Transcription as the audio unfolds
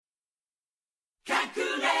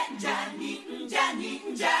Welcome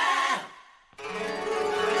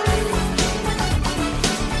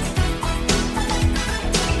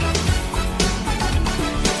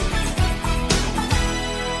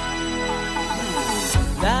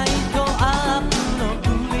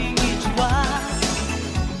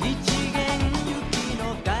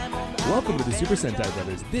to the Super Sentai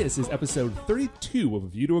Brothers. This is episode 32 of A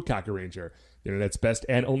View to a Kakuranger, the internet's best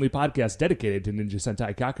and only podcast dedicated to Ninja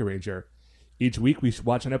Sentai Kakuranger. Each week we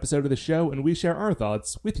watch an episode of the show and we share our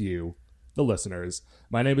thoughts with you, the listeners.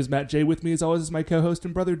 My name is Matt J. With me as always is my co-host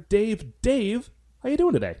and brother Dave. Dave, how you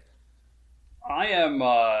doing today? I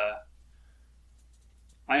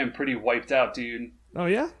am pretty wiped out, dude. Oh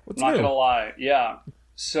yeah? What's Not new? gonna lie. Yeah.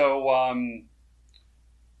 So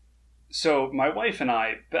my wife and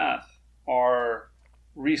I, Beth, we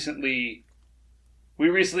recently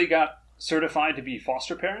got certified to be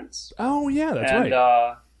foster parents. Oh yeah, that's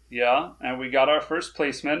right. And we got our first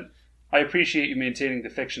placement. I appreciate you maintaining the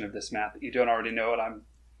fiction of this, Matt, that you don't already know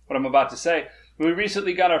what I'm about to say. We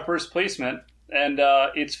recently got our first placement, and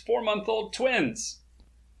it's 4-month-old twins.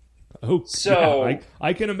 Oh, so yeah,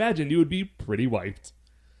 I can imagine you would be pretty wiped.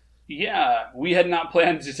 Yeah, we had not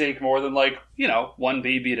planned to take more than, one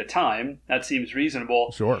baby at a time. That seems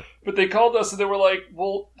reasonable. Sure. But they called us and they were like,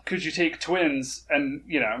 well, could you take twins? And,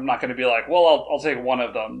 I'm not going to be like, well, I'll take one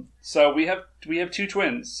of them. So we have 2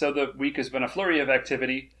 twins. So the week has been a flurry of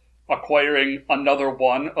activity, acquiring another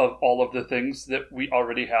one of all of the things that we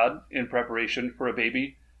already had in preparation for a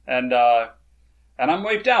baby. And I'm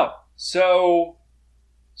wiped out. So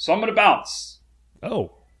I'm going to bounce.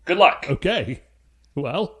 Oh. Good luck. Okay.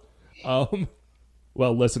 Well,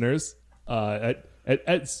 listeners,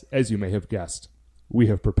 as you may have guessed, we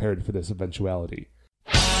have prepared for this eventuality.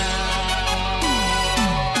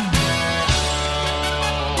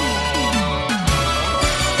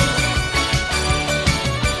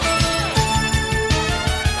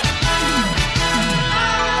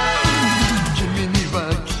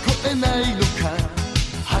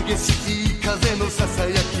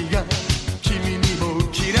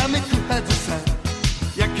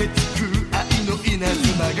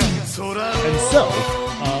 And so,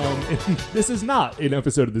 this is not an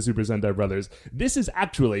episode of the Super Sentai Brothers. This is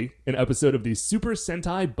actually an episode of the Super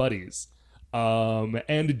Sentai Buddies.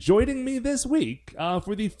 And joining me this week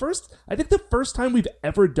for the first time we've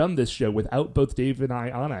ever done this show without both Dave and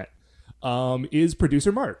I on it, is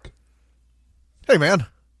producer Mark. Hey, man.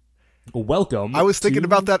 Welcome. I was thinking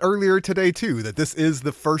about that earlier today, too, that this is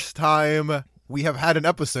the first time we have had an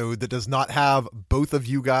episode that does not have both of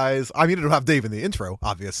you guys. I mean, it'll have Dave in the intro,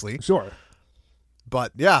 obviously. Sure.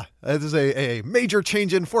 But yeah, this is a major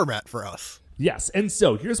change in format for us. Yes, and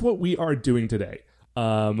so here's what we are doing today.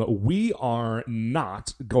 We are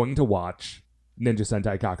not going to watch Ninja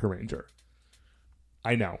Sentai Kakuranger.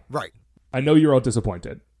 I know. Right. I know you're all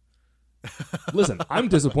disappointed. Listen, I'm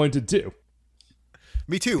disappointed too.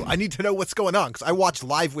 Me too. I need to know what's going on, because I watch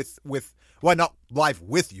live well, not live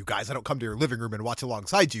with you guys. I don't come to your living room and watch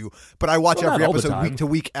alongside you, but I watch every episode week to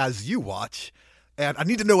week as you watch, and I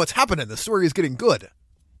need to know what's happening. The story is getting good.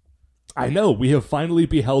 I know. We have finally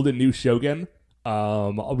beheld a new Shogun.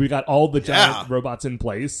 We got all the giant robots in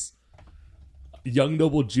place. Young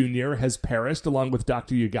Noble Jr. has perished along with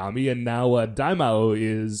Dr. Yagami, and now Daimao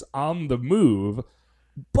is on the move.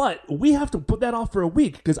 But we have to put that off for a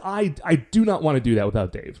week, because I do not want to do that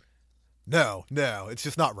without Dave. No, it's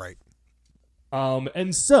just not right.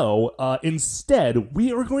 And so, instead,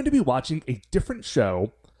 we are going to be watching a different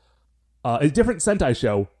show, a different Sentai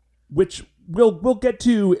show, which we'll get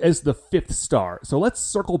to as the 5th star. So let's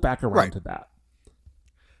circle back around to that.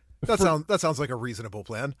 That sounds like a reasonable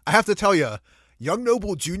plan. I have to tell you, Young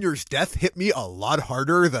Noble Jr.'s death hit me a lot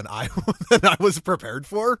harder than I was prepared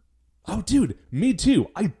for. Oh, dude, me too.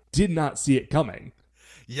 I did not see it coming.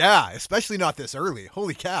 Yeah, especially not this early.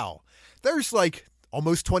 Holy cow. There's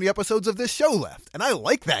almost 20 episodes of this show left, and I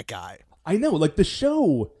like that guy. I know, the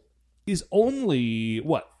show is only,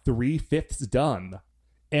 3/5 done,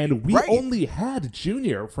 and we only had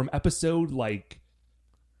Junior from episode, I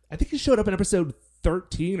think he showed up in episode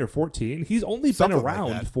 13 or 14. He's only been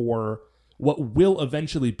around for what will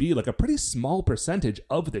eventually be, a pretty small percentage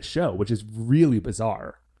of the show, which is really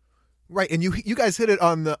bizarre. Right, and you guys hit it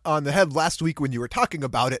on the head last week when you were talking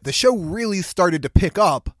about it. The show really started to pick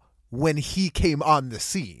up when he came on the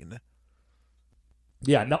scene.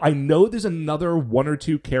 Yeah, now I know there's another 1 or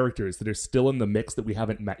 2 characters that are still in the mix that we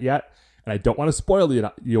haven't met yet, and I don't want to spoil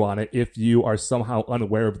you on it if you are somehow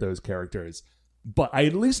unaware of those characters. But I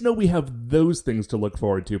at least know we have those things to look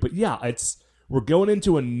forward to. But yeah, we're going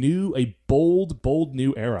into a bold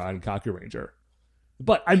new era on Kakuranger.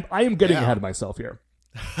 But I am getting ahead of myself here.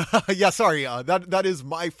 Yeah, sorry. That is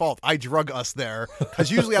my fault. I drug us there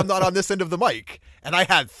because usually I'm not on this end of the mic, and I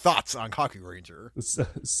had thoughts on Kaku Ranger. So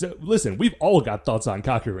listen, we've all got thoughts on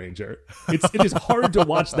Kaku Ranger. It is hard to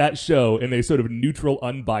watch that show in a sort of neutral,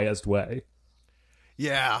 unbiased way.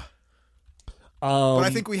 Yeah. But I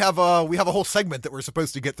think we have a whole segment that we're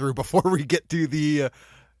supposed to get through before we get to the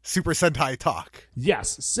Super Sentai talk.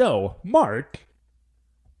 Yes. So, Mark.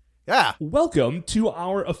 Yeah. Welcome to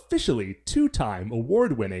our officially 2-time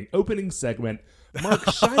award-winning opening segment. Mark,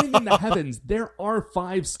 shining in the heavens, there are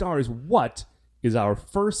 5 stars. What is our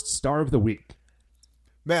first star of the week?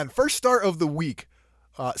 Man, first star of the week,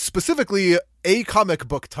 specifically a comic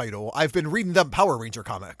book title. I've been reading them Power Ranger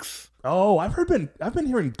comics. Oh, I've been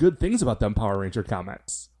hearing good things about them Power Ranger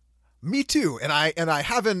comics. Me too, and I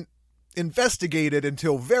haven't investigated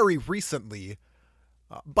until very recently.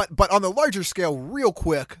 But on the larger scale, real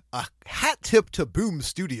quick, a hat tip to Boom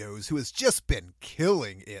Studios, who has just been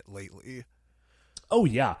killing it lately. Oh,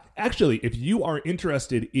 yeah. Actually, if you are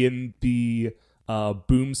interested in the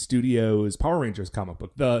Boom Studios Power Rangers comic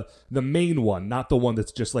book, the main one, not the one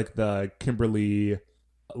that's just like the Kimberly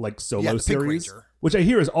solo series, which I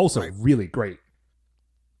hear is also really great.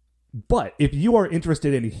 But if you are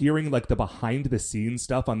interested in hearing like the behind-the-scenes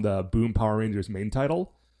stuff on the Boom Power Rangers main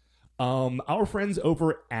title, our friends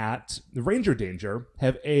over at Ranger Danger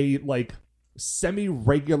have a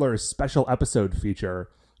semi-regular special episode feature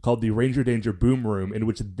called the Ranger Danger Boom Room, in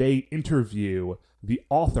which they interview the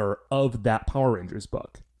author of that Power Rangers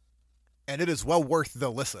book. And it is well worth the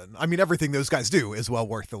listen. I mean, everything those guys do is well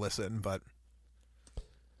worth the listen, but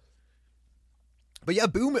yeah,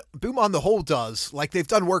 Boom on the whole does. Like, they've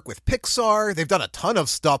done work with Pixar. They've done a ton of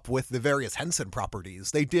stuff with the various Henson properties.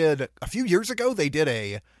 They did, a few years ago, they did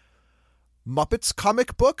a Muppets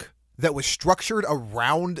comic book that was structured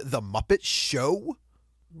around the Muppet Show.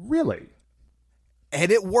 Really?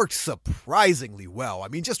 And it worked surprisingly well. I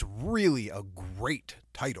mean, just really a great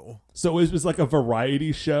title. So it was like a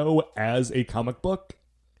variety show as a comic book?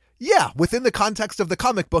 Yeah, within the context of the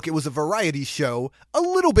comic book, it was a variety show, a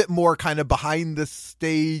little bit more kind of behind the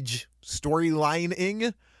stage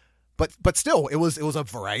storylining, but still, it was a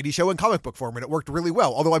variety show in comic book form, and it worked really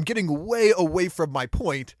well. Although I'm getting way away from my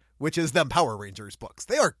point, which is them Power Rangers books.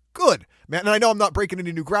 They are good, man. And I know I'm not breaking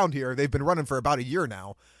any new ground here. They've been running for about a year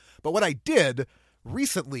now. But what I did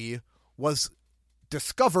recently was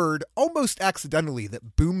discovered almost accidentally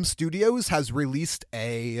that Boom Studios has released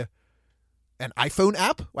an iPhone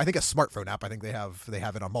app. I think a smartphone app. I think they have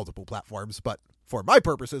it on multiple platforms, but for my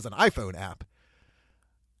purposes, an iPhone app.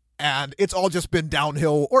 And it's all just been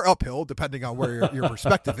downhill or uphill, depending on where your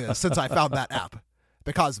perspective is, since I found that app.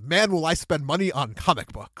 Because, man, will I spend money on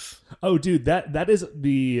comic books. Oh, dude, that is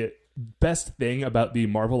the best thing about the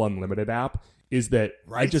Marvel Unlimited app, is that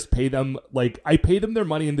I just pay them, I pay them their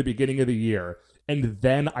money in the beginning of the year, and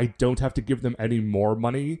then I don't have to give them any more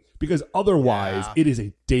money, because otherwise it is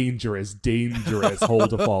a dangerous, dangerous hole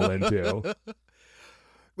to fall into.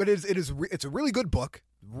 But it's a really good book,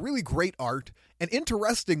 really great art, and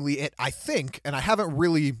interestingly, I think, and I haven't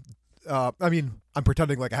really... I'm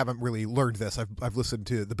pretending like I haven't really learned this. I've listened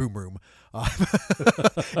to the Boom Room.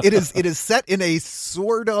 It is set in a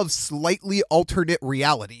sort of slightly alternate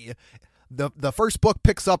reality. The first book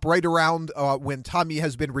picks up right around when Tommy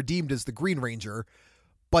has been redeemed as the Green Ranger,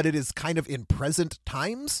 but it is kind of in present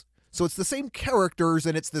times. So it's the same characters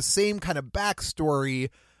and it's the same kind of backstory,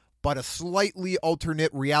 but a slightly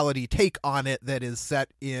alternate reality take on it that is set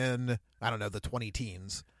in, I don't know, the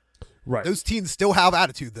 20-teens. Right. Those teens still have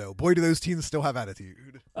attitude, though. Boy, do those teens still have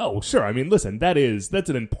attitude. Oh, sure. I mean, listen, that's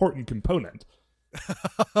an important component.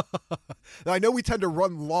 Now, I know we tend to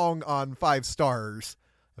run long on 5 stars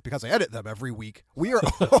because I edit them every week. We are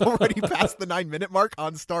already past the 9-minute mark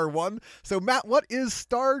on star 1. So, Matt, what is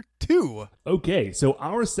star 2? Okay, so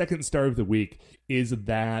our second star of the week is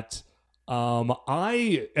that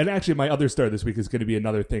and actually my other star this week is going to be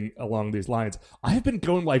another thing along these lines. I have been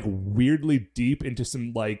going weirdly deep into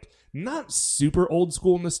some not super old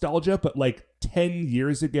school nostalgia, but 10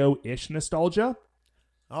 years ago-ish nostalgia.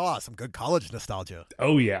 Oh, some good college nostalgia.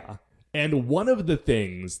 Oh, yeah. And one of the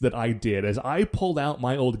things that I did is I pulled out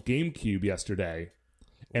my old GameCube yesterday,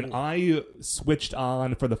 and I switched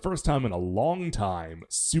on, for the first time in a long time,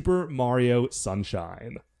 Super Mario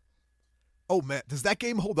Sunshine. Oh, man, does that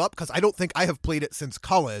game hold up? Because I don't think I have played it since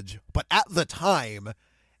college, but at the time,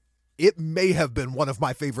 it may have been one of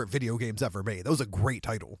my favorite video games ever made. That was a great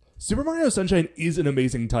title. Super Mario Sunshine is an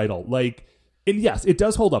amazing title. And yes, it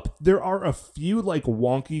does hold up. There are a few,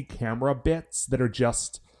 wonky camera bits that are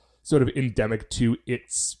just sort of endemic to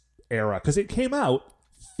its era, because it came out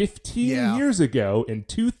 15 years ago in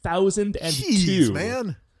 2002. Jeez,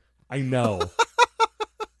 man. I know.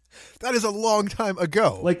 That is a long time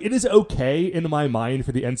ago. Like, it is okay in my mind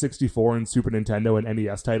for the N64 and Super Nintendo and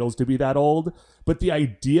NES titles to be that old, but the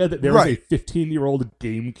idea that there was a 15-year-old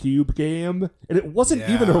GameCube game, and it wasn't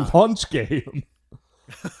even a launch game.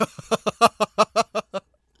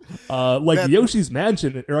 Yoshi's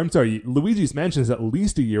Mansion, or I'm sorry, Luigi's Mansion is at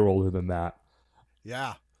least a year older than that.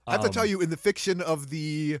 Yeah. I have to tell you, in the fiction of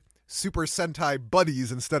the Super Sentai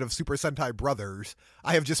buddies instead of Super Sentai brothers,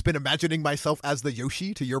 I have just been imagining myself as the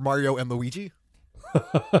Yoshi to your Mario and Luigi. I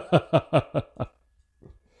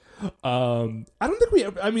don't think we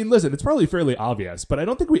ever, I mean, listen, it's probably fairly obvious, but I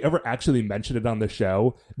don't think we ever actually mentioned it on the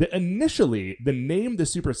show that initially the name the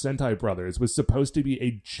Super Sentai Brothers was supposed to be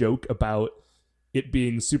a joke about it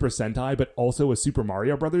being Super Sentai, but also a Super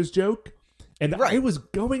Mario Brothers joke. And I was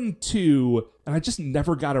going to, and I just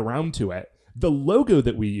never got around to it. The logo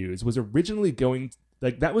that we use was originally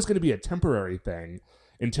that was going to be a temporary thing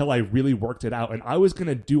until I really worked it out. And I was going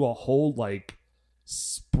to do a whole,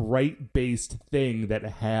 sprite-based thing that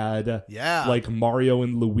had, Mario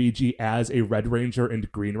and Luigi as a Red Ranger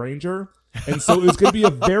and Green Ranger. And so it was going to be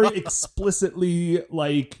a very explicitly,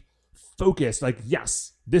 focused,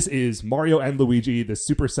 yes, this is Mario and Luigi, the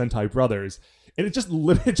Super Sentai Brothers. And it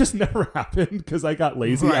just never happened because I got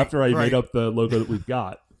lazy after I made up the logo that we've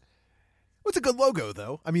got. It's a good logo,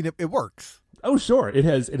 though. I mean, it works. Oh, sure. It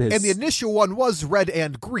has. And the initial one was red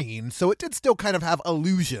and green, so it did still kind of have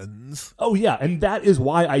illusions. Oh, yeah. And that is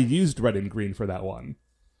why I used red and green for that one.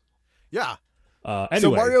 Yeah. Anyway.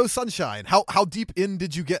 So Mario Sunshine, how deep in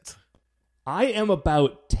did you get? I am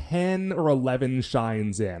about 10 or 11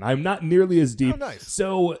 shines in. I'm not nearly as deep. Oh, nice.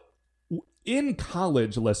 So in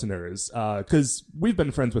college, listeners, because we've been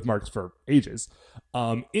friends with Mark for ages,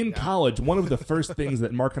 in college, one of the first things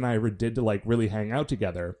that Mark and I did to really hang out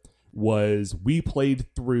together was we played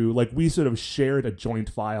through, we sort of shared a joint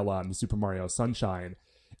file on Super Mario Sunshine,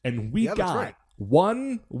 and we got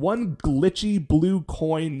one glitchy blue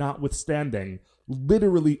coin notwithstanding,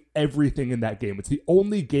 literally everything in that game. It's the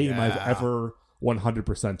only game I've ever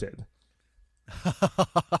 100%ed.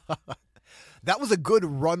 That was a good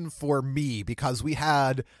run for me because we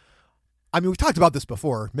had, we've talked about this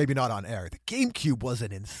before, maybe not on air. The GameCube was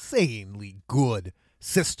an insanely good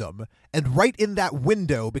system. And right in that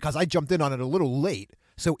window, because I jumped in on it a little late,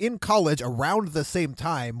 so in college, around the same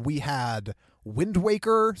time, we had Wind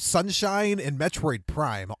Waker, Sunshine, and Metroid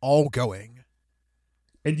Prime all going.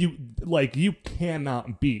 And you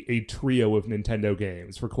cannot beat a trio of Nintendo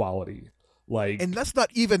games for quality. And that's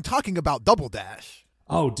not even talking about Double Dash.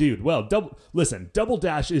 Oh, dude. Well, Double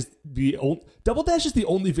Dash is the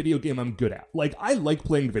only video game I'm good at. I like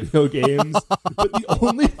playing video games, but the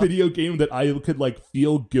only video game that I could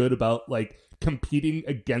feel good about competing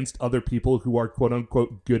against other people who are quote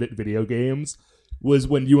unquote good at video games was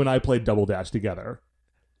when you and I played Double Dash together.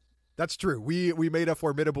 That's true. We made a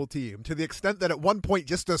formidable team to the extent that at one point,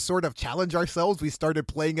 just to sort of challenge ourselves, we started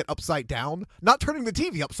playing it upside down. Not turning the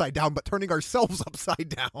TV upside down, but turning ourselves upside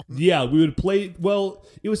down. Yeah, we would play... Well,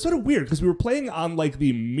 it was sort of weird because we were playing on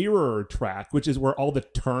the mirror track, which is where all the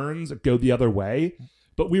turns go the other way.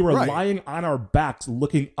 But we were lying on our backs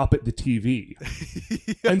looking up at the TV.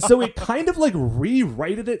 And so it kind of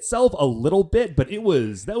rewrited itself a little bit, but that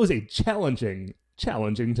was a challenging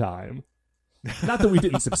time. Not that we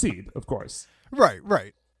didn't succeed, of course.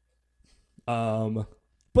 Right.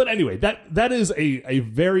 But anyway, that is a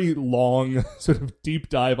very long sort of deep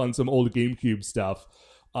dive on some old GameCube stuff.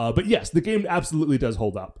 But yes, the game absolutely does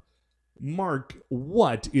hold up. Mark,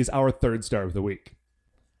 what is our third star of the week?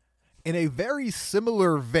 In a very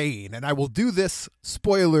similar vein, and I will do this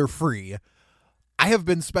spoiler-free, I have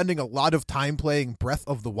been spending a lot of time playing Breath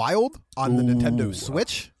of the Wild on the Nintendo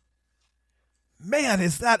Switch. Man,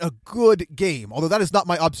 is that a good game. Although that is not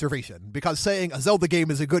my observation, because saying a Zelda game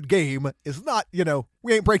is a good game is not,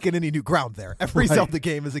 we ain't breaking any new ground there. Every Zelda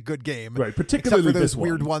game is a good game. Right, particularly except for those this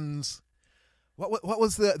weird one. ones. What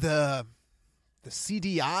was the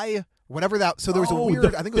CDI? Whatever that. So there was a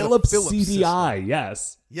weird, I think it was a Philips CDI, system.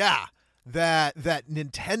 yes. Yeah. That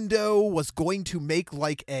Nintendo was going to make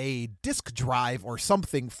a disk drive or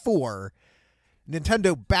something for.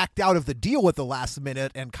 Nintendo backed out of the deal at the last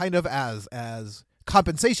minute, and kind of as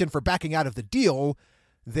compensation for backing out of the deal,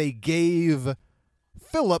 they gave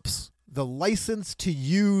Philips the license to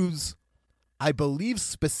use, I believe,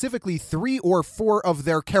 specifically 3 or 4 of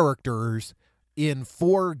their characters in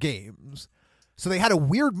 4 games. So they had a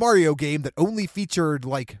weird Mario game that only featured,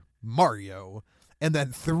 Mario, and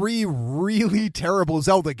then 3 really terrible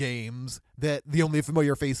Zelda games that the only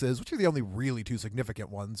familiar faces, which are the only really 2 significant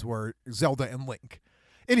ones, were Zelda and Link.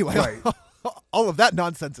 Anyway, Right. all of that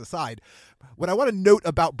nonsense aside, what I want to note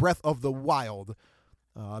about Breath of the Wild,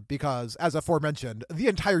 because as aforementioned, the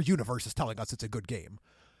entire universe is telling us it's a good game.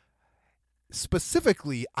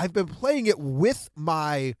 Specifically, I've been playing it with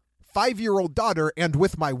my 5-year-old daughter and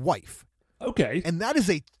with my wife. Okay. And that is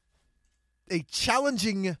a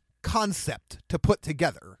challenging concept to put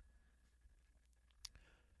together.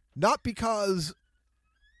 Not because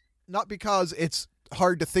it's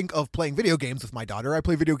hard to think of playing video games with my daughter. I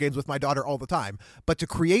play video games with my daughter all the time. But to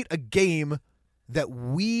create a game that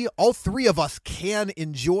all three of us can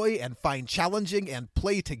enjoy and find challenging and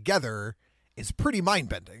play together is pretty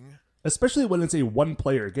mind-bending. Especially when it's a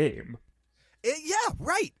one-player game. Yeah,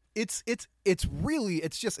 right. It's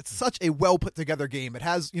such a well put together game. It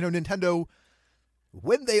has, Nintendo,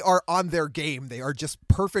 when they are on their game, they are just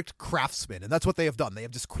perfect craftsmen, and that's what they have done. They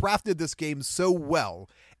have just crafted this game so well,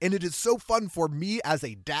 and it is so fun for me as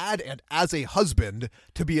a dad and as a husband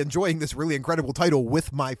to be enjoying this really incredible title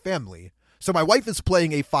with my family. So my wife is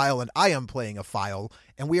playing a file and I am playing a file,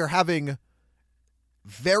 and we are having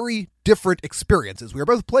very different experiences. We are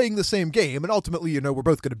both playing the same game, and ultimately, we're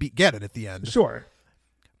both going to beat Ganon at the end. Sure.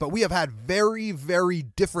 But we have had very, very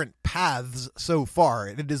different paths so far,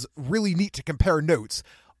 and it is really neat to compare notes.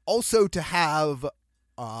 Also to have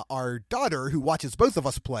our daughter, who watches both of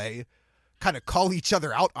us play, kind of call each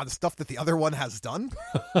other out on stuff that the other one has done.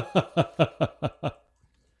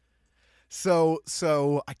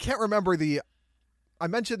 So I can't remember I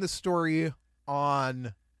mentioned this story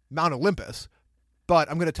on Mount Olympus, but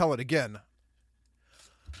I'm going to tell it again.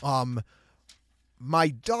 My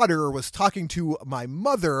daughter was talking to my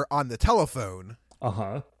mother on the telephone.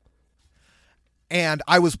 Uh-huh. And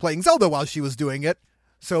I was playing Zelda while she was doing it.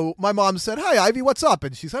 So my mom said, "Hi, Ivy, what's up?"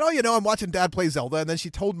 And she said, "Oh, I'm watching Dad play Zelda." And then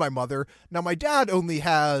she told my mother, now my dad only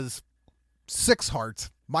has 6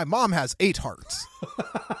 hearts. My mom has 8 hearts.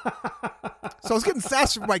 So I was getting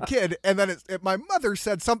sassy with my kid, and then my mother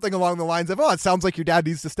said something along the lines of, "Oh, it sounds like your dad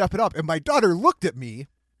needs to step it up." And my daughter looked at me,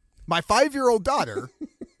 my 5-year-old daughter,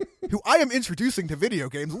 who I am introducing to video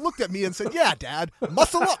games, looked at me and said, "Yeah, Dad,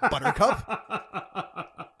 muscle up, Buttercup."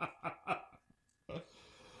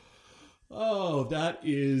 Oh, that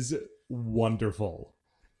is wonderful.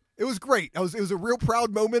 It was great. It was a real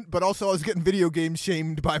proud moment, but also I was getting video game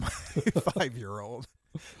shamed by my 5-year-old.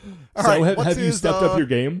 All so right, have you stepped up your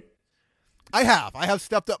game? I have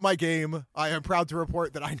stepped up my game. I am proud to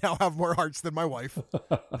report that I now have more hearts than my wife.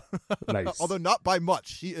 Nice. Although not by much.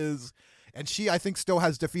 She, I think, still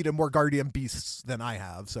has defeated more Guardian Beasts than I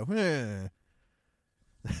have. So,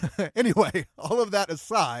 Anyway, all of that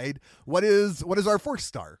aside, what is our 4th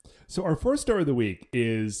star? So our 4th star of the week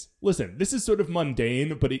is, listen, this is sort of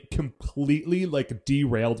mundane, but it completely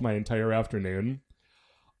derailed my entire afternoon.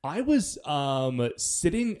 I was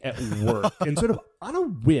sitting at work and sort of on a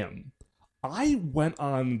whim, I went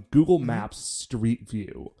on Google Maps Street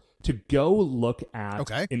View to go look at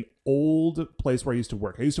an old place where I used to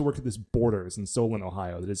work. I used to work at this Borders in Solon,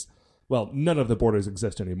 Ohio. That is, well, none of the Borders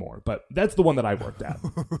exist anymore, but that's the one that I worked at.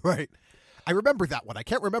 Right. I remember that one. I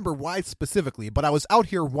can't remember why specifically, but I was out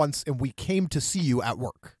here once and we came to see you at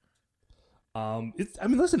work.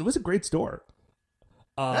 Listen, it was a great store.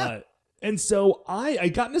 Yeah. And so I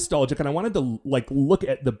got nostalgic and I wanted to look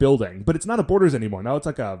at the building, but it's not a Borders anymore. Now it's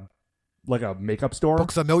like a makeup store.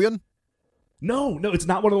 Books A Million? No, it's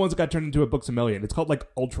not one of the ones that got turned into a Books A Million. It's called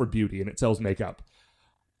Ultra Beauty and it sells makeup.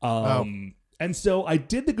 And so I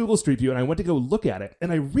did the Google Street View and I went to go look at it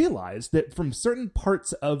and I realized that from certain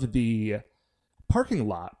parts of the parking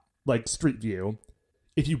lot, like Street View,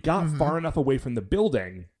 if you got far enough away from the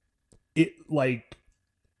building, it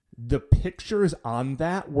the pictures on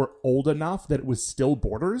that were old enough that it was still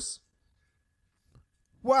Borders.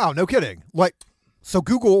 Wow, no kidding. So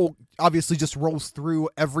Google obviously just rolls through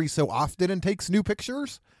every so often and takes new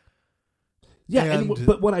pictures? Yeah,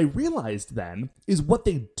 but what I realized then is what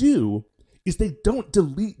they do is they don't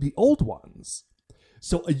delete the old ones.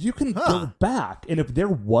 So you can go back, and if there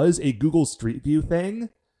was a Google Street View thing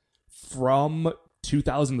from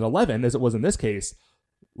 2011, as it was in this case,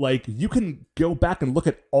 you can go back and look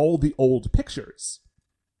at all the old pictures.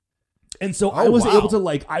 And so I was able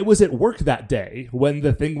to, I was at work that day when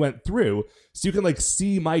the thing went through, so you can,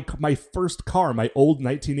 see my first car, my old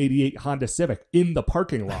 1988 Honda Civic, in the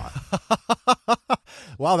parking lot.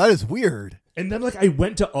 Wow, that is weird. And then, I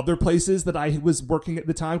went to other places that I was working at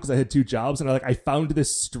the time, because I had 2 jobs, and I found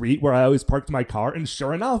this street where I always parked my car, and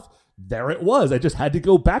sure enough, there it was. I just had to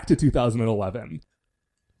go back to 2011.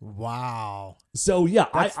 Wow. So, yeah,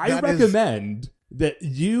 I recommend... that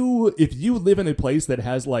if you live in a place that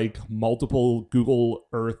has multiple Google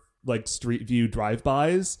Earth Street View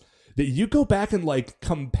drive-bys, that you go back and like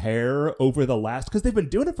compare over the last, because they've been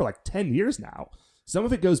doing it for like 10 years now. Some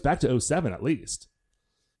of it goes back to 2007 at least.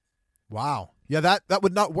 Wow. Yeah, that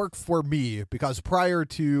would not work for me because prior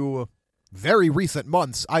to very recent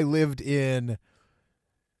months, I lived in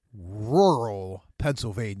rural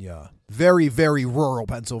Pennsylvania. Very, very rural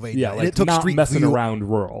Pennsylvania. Yeah, like and it took not Street messing View, around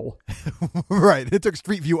rural. Right. It took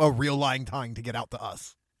Street View a real long time to get out to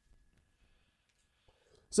us.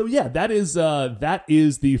 So yeah, that is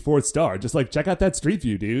the fourth star. Just like check out that Street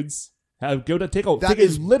View, dudes. Take a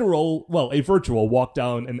literal, well, a virtual walk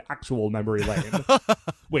down an actual memory lane.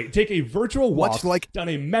 Wait, take a virtual walk down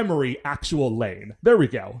a memory actual lane. There we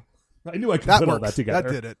go. I knew I could put all that together.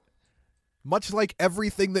 That did it. Much like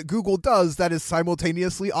everything that Google does, that is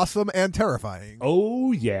simultaneously awesome and terrifying.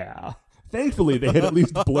 Oh yeah. Thankfully, they had at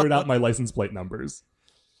least blurred out my license plate numbers.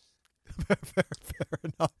 Fair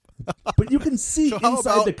enough. But you can see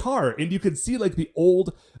inside the car, and you can see like the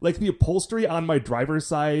upholstery on my driver's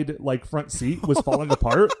side, like front seat was falling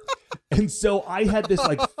apart. And so I had this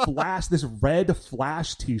this red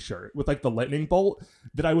flash t-shirt with like the lightning bolt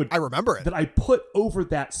I remember it. That I put over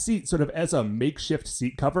that seat sort of as a makeshift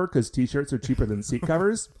seat cover because t-shirts are cheaper than seat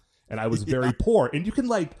covers. And I was very poor. And you can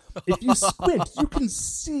if you squint, you can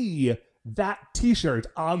see that t-shirt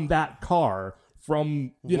on that car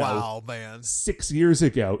from, man, 6 years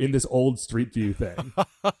ago in this old Street View thing.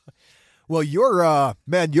 Well, your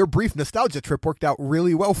brief nostalgia trip worked out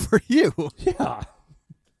really well for you. Yeah.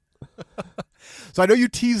 So I know you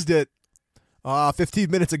teased it 15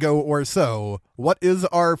 minutes ago or so. What is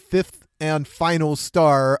our fifth and final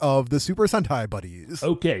star of the Super Sentai Buddies?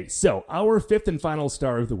 Okay, so our fifth and final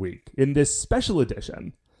star of the week in this special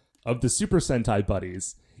edition of the Super Sentai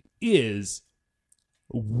Buddies is...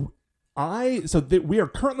 we are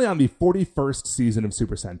currently on the 41st season of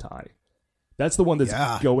Super Sentai. That's the one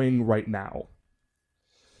that's going right now.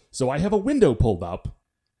 So I have a window pulled up,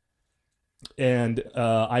 and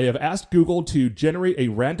I have asked Google to generate a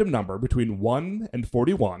random number between 1 and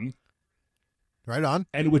 41. Right on.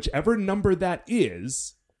 And whichever number that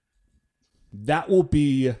is, that will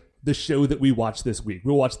be the show that we watch this week.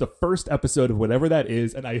 We'll watch the first episode of whatever that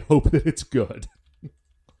is, and I hope that it's good.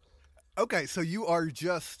 Okay, so you are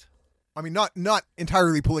just... I mean, not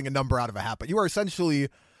entirely pulling a number out of a hat, but you are essentially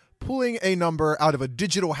pulling a number out of a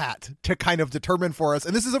digital hat to kind of determine for us.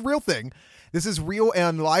 And this is a real thing. This is real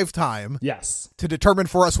and live time. Yes. To determine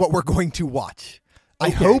for us what we're going to watch.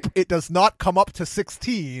 Okay. I hope it does not come up to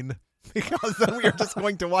 16 because then we are just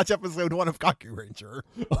going to watch episode 1 of Kaku Ranger.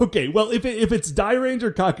 Okay, well, if it's Die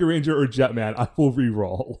Ranger, Kaku Ranger, or Jetman, I will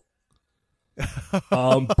re-roll.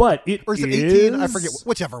 But it or is it 18? I forget.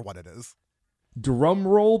 Whichever one it is. Drum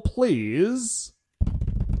roll, please.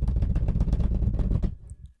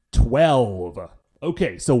 12.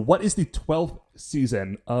 Okay, so what is the 12th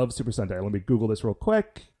season of Super Sentai? Let me Google this real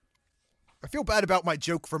quick. I feel bad about my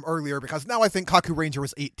joke from earlier because now I think Kaku Ranger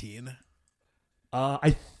was 18.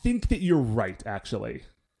 I think that you're right, actually.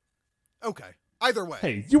 Okay. Either way.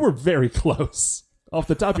 Hey, you were very close off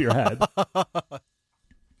the top of your head.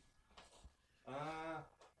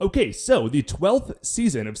 Okay, so the 12th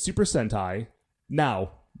season of Super Sentai.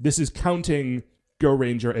 Now, this is counting Go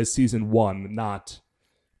Ranger as season 1, not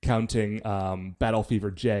counting Battle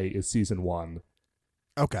Fever J as season 1.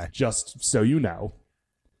 Okay. Just so you know.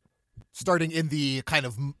 Starting in the kind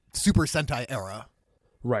of Super Sentai era.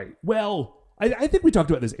 Right. Well, I think we talked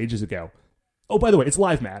about this ages ago. Oh, by the way, it's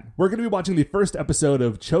Live Man. We're going to be watching the first episode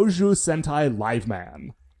of Choju Sentai Live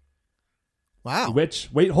Man. Wow.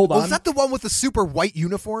 Wait, hold on. Is that the one with the super white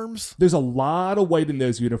uniforms? There's a lot of white in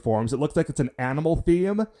those uniforms. It looks like it's an animal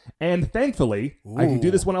theme. And thankfully, I can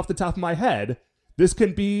do this one off the top of my head. This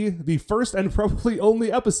can be the first and probably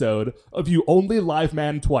only episode of You Only Live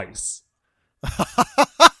Man Twice.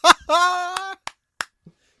 I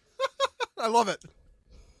love it.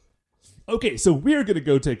 Okay, so we're going to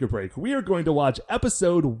go take a break. We are going to watch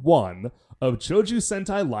episode 1 of Choju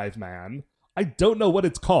Sentai Live Man. I don't know what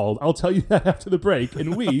it's called. I'll tell you that after the break,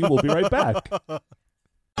 and we will be right back.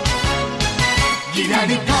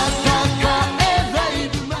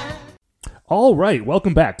 All right,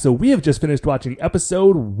 welcome back. So we have just finished watching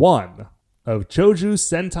episode 1 of Choju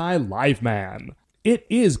Sentai Live Man. It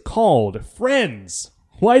is called Friends.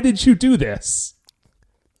 Why did you do this?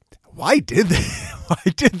 Why did they?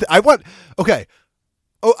 Okay.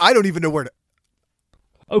 Oh, I don't even know where to...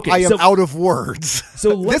 Okay, I am out of words.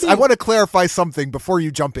 So I want to clarify something before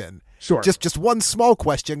you jump in. Sure. Just one small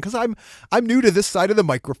question, because I'm new to this side of the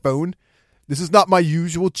microphone. This is not my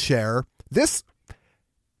usual chair. This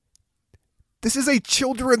is a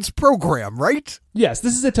children's program, right? Yes,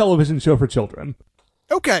 this is a television show for children.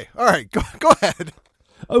 Okay, all right, go ahead.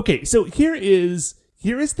 Okay, so here is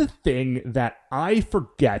the thing that I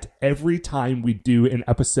forget every time we do an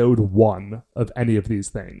episode 1 of any of these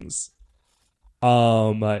things.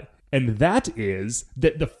 And that is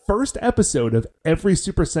that the first episode of every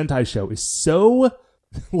Super Sentai show is so,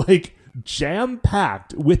 like,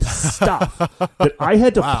 jam-packed with stuff that I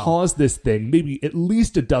had to pause this thing maybe at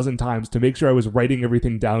least a dozen times to make sure I was writing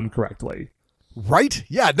everything down correctly. Right?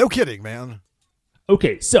 Yeah, no kidding, man.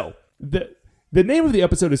 Okay, so the name of the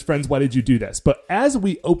episode is Friends, Why Did You Do This? But as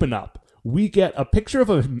we open up, we get a picture of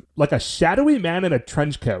a shadowy man in a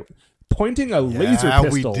trench coat pointing a laser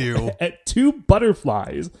pistol at 2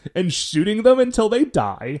 butterflies and shooting them until they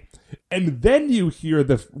die. And then you hear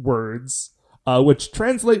the words, which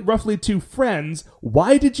translate roughly to, friends,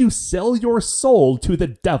 why did you sell your soul to the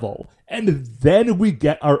devil? And then we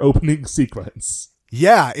get our opening sequence.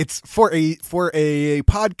 Yeah, it's for a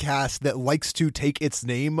podcast that likes to take its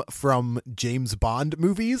name from James Bond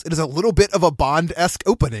movies. It is a little bit of a Bond-esque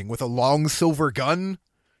opening with a long silver gun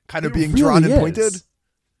kind of being drawn and pointed.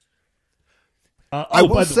 I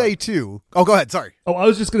will say, too... Oh, go ahead. Sorry. Oh, I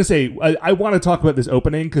was just going to say, I want to talk about this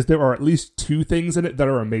opening because there are at least 2 things in it that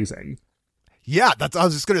are amazing. Yeah, I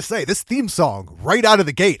was just going to say, this theme song, right out of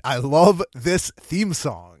the gate, I love this theme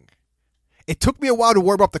song. It took me a while to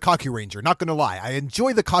warm up the Kaku Ranger, not going to lie. I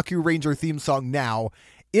enjoy the Kaku Ranger theme song now.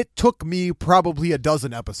 It took me probably a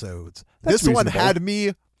dozen episodes. This one had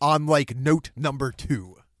me on, like, note number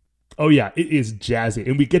 2. Oh, yeah, it is jazzy.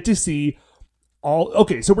 And we get to see...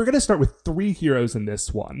 Okay, so we're going to start with 3 heroes in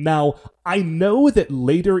this one. Now, I know that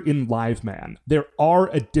later in Live Man, there are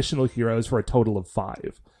additional heroes for a total of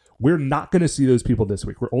 5. We're not going to see those people this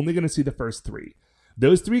week. We're only going to see the first 3.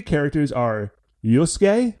 Those 3 characters are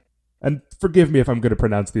Yusuke, and forgive me if I'm going to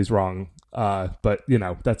pronounce these wrong, but, you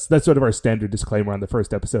know, that's sort of our standard disclaimer on the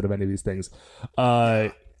first episode of any of these things.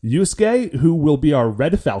 Yusuke, who will be our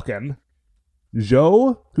Red Falcon,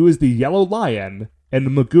 Jo, who is the Yellow Lion, and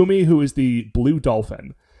Megumi, who is the Blue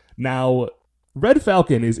Dolphin. Now, Red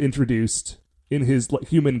Falcon is introduced in his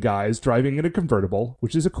human guise, driving in a convertible,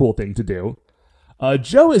 which is a cool thing to do.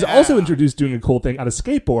 Jo is also introduced doing a cool thing on a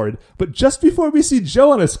skateboard, but just before we see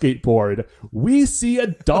Jo on a skateboard, we see a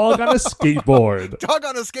dog on a skateboard. Dog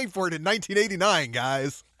on a skateboard in 1989,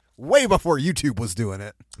 guys. Way before YouTube was doing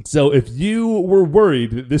it. So if you were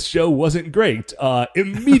worried that this show wasn't great,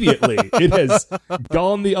 immediately it has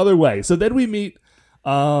gone the other way. So then we meet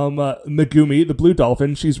Megumi, the Blue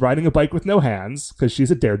Dolphin. She's riding a bike with no hands because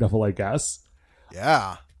she's a daredevil, I guess.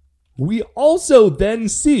 Yeah. We also then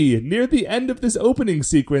see, near the end of this opening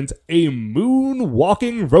sequence, a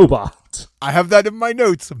moonwalking robot. I have that in my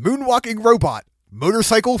notes. Moonwalking robot.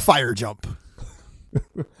 Motorcycle fire jump.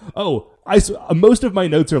 Most of my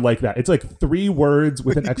notes are like that. It's like 3 words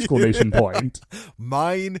with an exclamation point.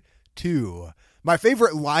 Mine too. My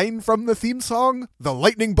favorite line from the theme song, the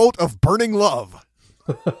lightning bolt of burning love.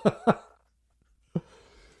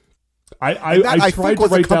 I tried to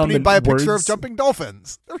write down the by a words. picture of jumping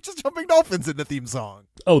dolphins. There were just jumping dolphins in the theme song.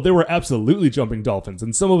 Oh, there were absolutely jumping dolphins,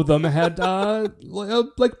 and some of them had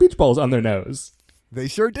like beach balls on their nose. They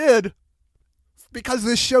sure did. Because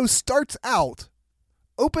this show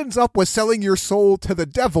opens up with selling your soul to the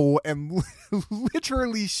devil and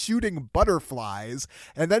literally shooting butterflies,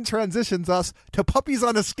 and then transitions us to puppies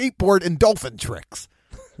on a skateboard and dolphin tricks.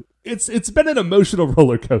 It's been an emotional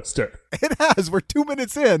roller coaster. It has. We're 2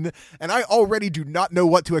 minutes in, and I already do not know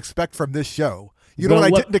what to expect from this show. You know what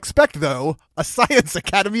I didn't expect, though? A Science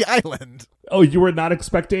Academy Island. Oh, you were not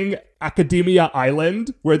expecting Academia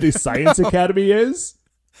Island, where the Science Academy is?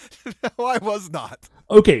 No, I was not.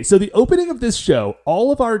 Okay, so the opening of this show,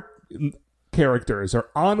 all of our characters are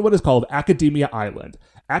on what is called Academia Island.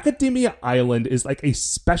 Academia Island is like a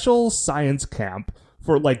special science camp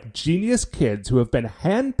for like genius kids who have been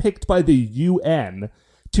handpicked by the UN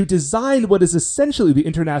to design what is essentially the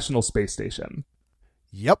International Space Station.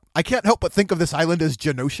 Yep. I can't help but think of this island as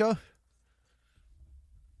Genosha.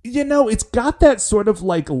 You know, it's got that sort of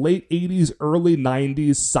like late 80s, early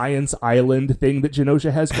 90s science island thing that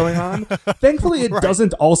Genosha has going on. Thankfully, it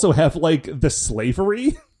doesn't also have like the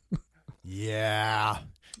slavery. Yeah.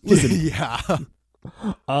 Listen, yeah.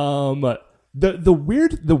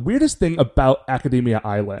 The weirdest thing about Academia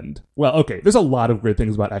Island, well, okay, there's a lot of weird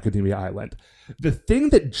things about Academia Island. The thing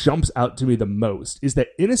that jumps out to me the most is that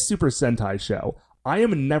in a Super Sentai show, I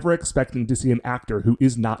am never expecting to see an actor who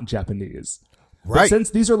is not Japanese. Right. But since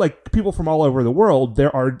these are like people from all over the world,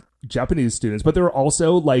 there are Japanese students, but there are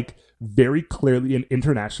also like very clearly an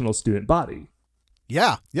international student body.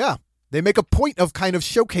 Yeah, yeah. They make a point of kind of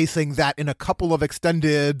showcasing that in a couple of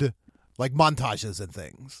extended like montages and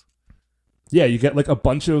things. Yeah, you get like a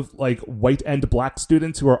bunch of like white and black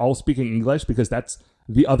students who are all speaking English because that's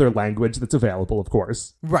the other language that's available, of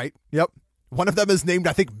course. Right. Yep. One of them is named,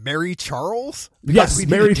 I think, Mary Charles. Yes,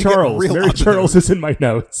 Mary Charles. Mary Charles is in my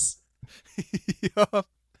notes. Yeah.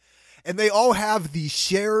 And they all have the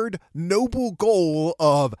shared noble goal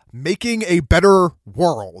of making a better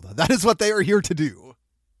world. That is what they are here to do.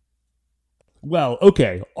 Well,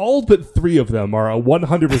 okay. All but 3 of them are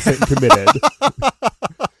 100% committed.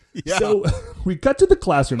 Yeah. So we cut to the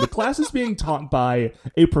classroom. The class is being taught by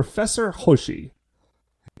a Professor Hoshi.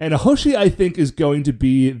 And Hoshi, I think, is going to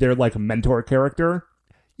be their like mentor character.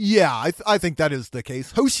 Yeah, I think that is the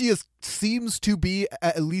case. Hoshi seems to be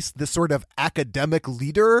at least the sort of academic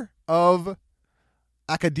leader of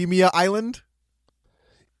Academia Island.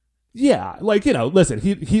 Yeah, like, you know, listen,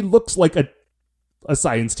 he looks like a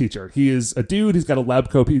science teacher. He is a dude, he's got a lab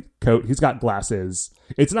coat, he's got glasses.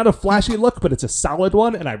 It's not a flashy look, but it's a solid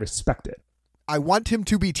one, and I respect it. I want him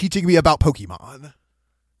to be teaching me about Pokemon.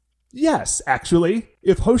 Yes, actually.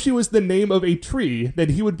 If Hoshi was the name of a tree, then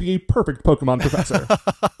he would be a perfect Pokemon professor.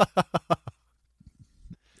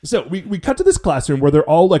 So we cut to this classroom where they're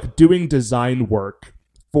all like doing design work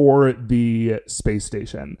for the space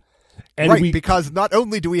station. And right, because not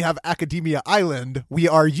only do we have Academia Island, we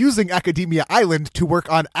are using Academia Island to work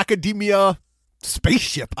on Academia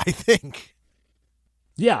Spaceship, I think.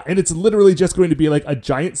 Yeah, and it's literally just going to be like a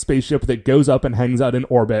giant spaceship that goes up and hangs out in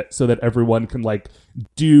orbit so that everyone can like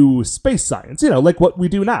do space science, you know, like what we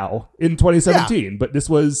do now in 2017. Yeah. But this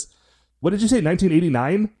was, what did you say,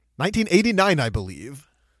 1989? 1989, I believe.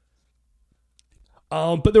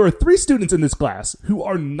 But there are 3 students in this class who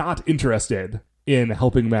are not interested in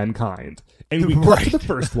helping mankind. And we got to the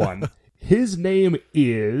first one. His name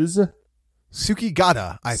is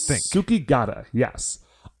Sukigata, I think. Sukigata, yes.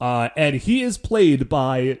 And he is played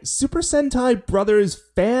by Super Sentai Brothers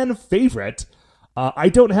fan favorite. I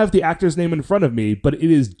don't have the actor's name in front of me, but it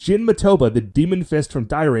is Jin Matoba, the Demon Fist from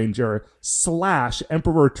Dairanger, /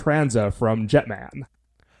 Emperor Tranza from Jetman.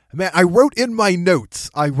 Man, I wrote in my notes,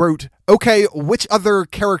 okay, which other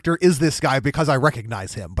character is this guy because I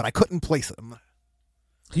recognize him, but I couldn't place him.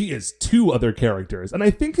 He is 2 other characters, and I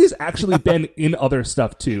think he's actually been in other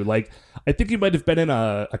stuff too. Like, I think he might have been in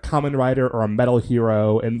a Kamen Rider or a Metal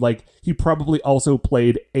Hero, and like he probably also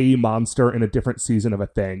played a monster in a different season of a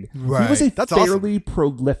thing. Right. He was a That's fairly awesome.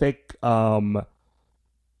 Prolific.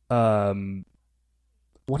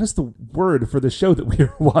 What is the word for the show that we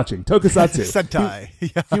are watching? Tokusatsu. Sentai.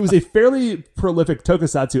 He was a fairly prolific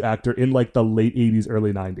tokusatsu actor in like the late 80s,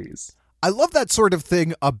 early 90s. I love that sort of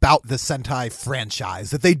thing about the Sentai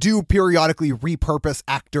franchise, that they do periodically repurpose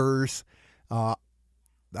actors. I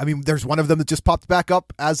mean, there's one of them that just popped back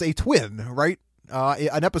up as a twin, right?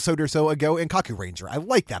 An episode or so ago in Kaku Ranger. I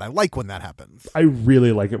like that. I like when that happens. I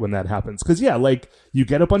really like it when that happens. Because, yeah, like, you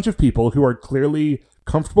get a bunch of people who are clearly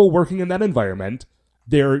comfortable working in that environment.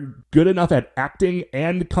 They're good enough at acting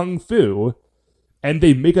and kung fu, and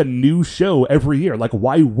they make a new show every year. Like,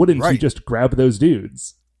 why wouldn't you just grab those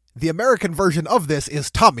dudes? The American version of this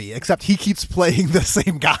is Tommy, except he keeps playing the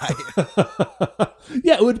same guy.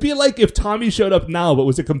 Yeah, it would be like if Tommy showed up now, but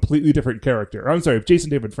was a completely different character. I'm sorry, if Jason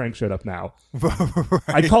David Frank showed up now. Right.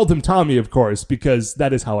 I called him Tommy, of course, because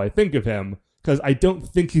that is how I think of him, because I don't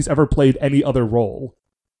think he's ever played any other role.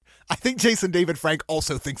 I think Jason David Frank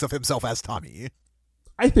also thinks of himself as Tommy.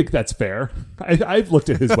 I think that's fair. I've looked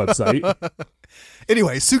at his website.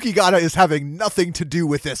 Anyway, Sukigata is having nothing to do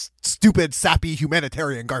with this stupid, sappy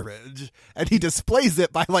humanitarian garbage. And he displays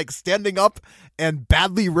it by, like, standing up and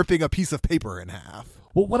badly ripping a piece of paper in half.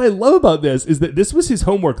 Well, what I love about this is that this was his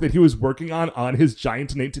homework that he was working on his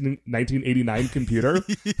giant 1989 computer.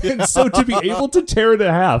 Yeah. And so to be able to tear it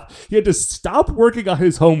in half, he had to stop working on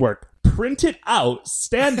his homework, print it out,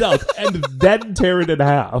 stand up, and then tear it in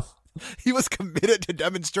half. He was committed to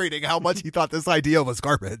demonstrating how much he thought this idea was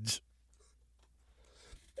garbage.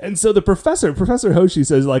 And so the Professor Hoshi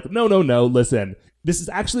says, like, no, listen, this is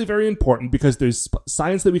actually very important because there's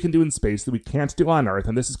science that we can do in space that we can't do on Earth,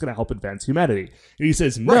 and this is going to help advance humanity. And he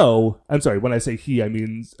says, no, I'm sorry, when I say he, I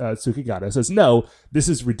mean Sukigata, says, no, this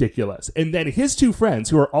is ridiculous. And then his 2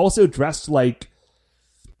 friends, who are also dressed like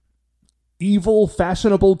evil,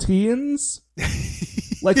 fashionable teens,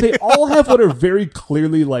 like, they all have what are very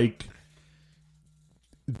clearly, like,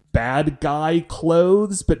 bad guy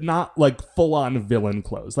clothes, but not, like, full-on villain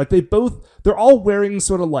clothes. Like, they're all wearing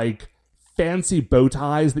sort of, like, fancy bow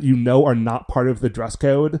ties that you know are not part of the dress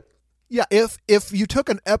code. Yeah, if you took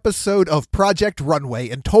an episode of Project Runway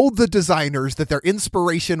and told the designers that their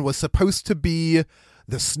inspiration was supposed to be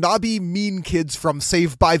the snobby, mean kids from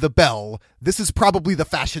Saved by the Bell, this is probably the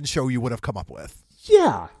fashion show you would have come up with.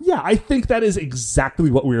 Yeah, I think that is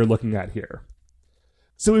exactly what we are looking at here.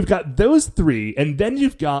 So we've got those three, and then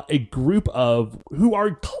you've got a group of who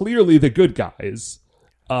are clearly the good guys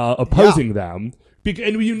opposing them. And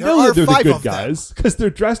you know that they're the good guys because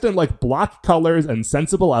they're dressed in like block colors and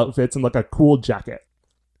sensible outfits and like a cool jacket.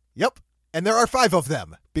 Yep. And there are 5 of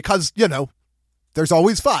them because, you know, there's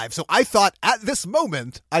always 5. So I thought at this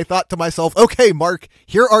moment, I thought to myself, okay, Mark,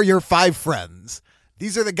 here are your 5 friends.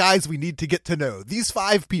 These are the guys we need to get to know. These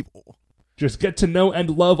 5 people. Just get to know and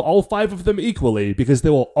love all 5 of them equally because they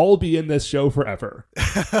will all be in this show forever.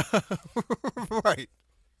 Right.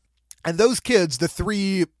 And those kids, the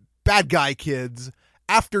 3 bad guy kids,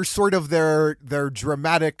 after sort of their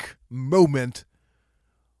dramatic moment,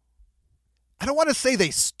 I don't want to say they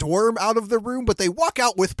storm out of the room, but they walk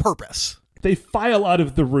out with purpose. They file out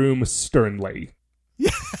of the room sternly.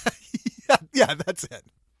 Yeah, that's it.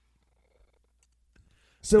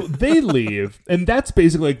 So they leave, and that's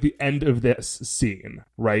basically like the end of this scene,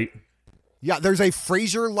 right? Yeah, there's a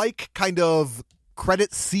Frasier-like kind of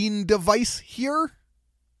credit scene device here.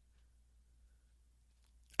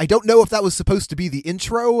 I don't know if that was supposed to be the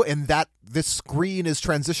intro and that this screen is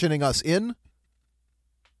transitioning us in.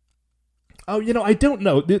 Oh, you know, I don't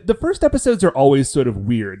know. The first episodes are always sort of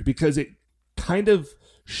weird because it kind of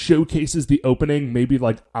showcases the opening maybe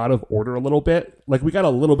like out of order a little bit. Like we got a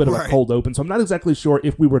little bit of a cold open, so I'm not exactly sure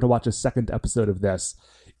if we were to watch a second episode of this,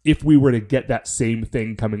 if we were to get that same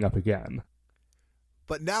thing coming up again.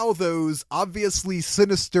 But now those obviously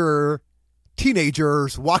sinister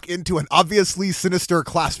teenagers walk into an obviously sinister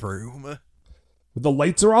classroom. The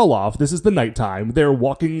lights are all off. This is the nighttime. They're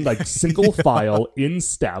walking like single file in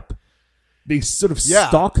step. They sort of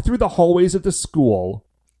stalk through the hallways of the school.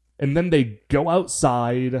 And then they go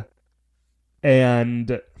outside,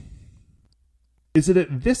 and is it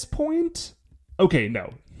at this point? Okay,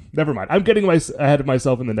 no. Never mind. I'm getting ahead of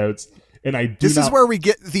myself in the notes, and This is where we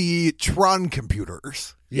get the Tron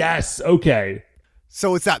computers. Yes, okay.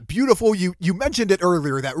 So it's that beautiful, you mentioned it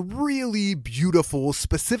earlier, that really beautiful,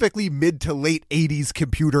 specifically mid to late 80s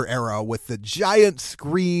computer era with the giant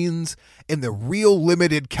screens and the real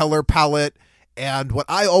limited color palette. And what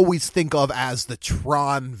I always think of as the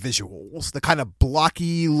Tron visuals, the kind of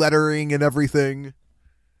blocky lettering and everything.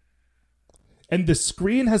 And the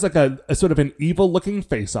screen has like a sort of an evil looking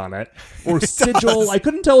face on it, or sigil. I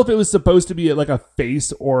couldn't tell if it was supposed to be like a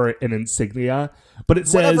face or an insignia, but it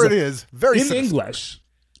says, whatever it is, very in sinister. English,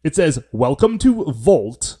 it says, "Welcome to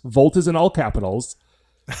Volt." Volt is in all capitals.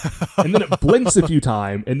 And then it blinks a few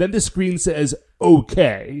times, and then the screen says,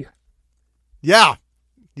 "Okay." Yeah.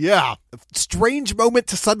 Strange moment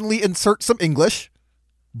to suddenly insert some English.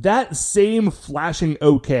 That same flashing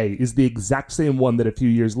OK is the exact same one that a few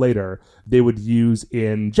years later they would use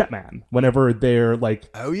in Jetman whenever their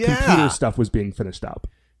computer stuff was being finished up.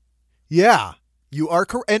 Yeah, you are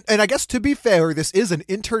correct. And I guess to be fair, this is an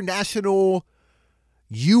international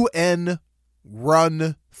UN-run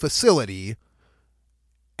facility.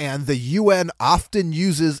 And the UN often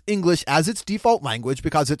uses English as its default language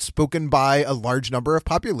because it's spoken by a large number of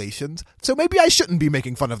populations. So maybe I shouldn't be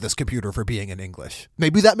making fun of this computer for being in English.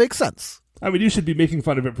 Maybe that makes sense. I mean, you should be making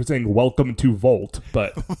fun of it for saying "Welcome to Volt,"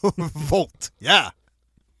 but... Volt, yeah.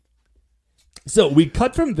 So we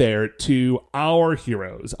cut from there to our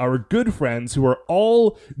heroes, our good friends who are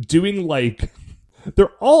all doing they're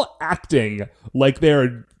all acting like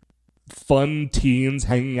they're fun teens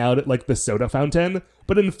hanging out at the soda fountain,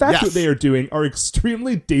 but in fact what they are doing are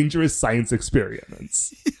extremely dangerous science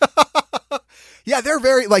experiments. Yeah, they're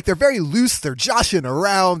very loose, they're joshing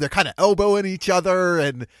around, they're kind of elbowing each other,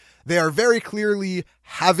 and they are very clearly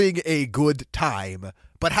having a good time.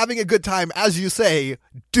 But having a good time, as you say,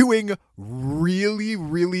 doing really,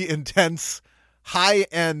 really intense,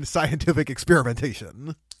 high-end scientific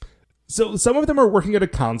experimentation. So some of them are working at a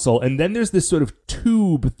console, and then there's this sort of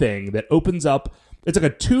tube thing that opens up. It's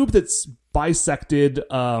like a tube that's bisected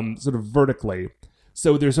sort of vertically.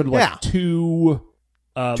 So there's sort of two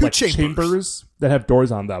chambers that have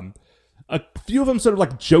doors on them. A few of them sort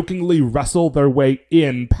of jokingly wrestle their way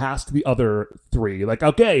in past the other 3.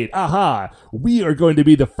 Okay, we are going to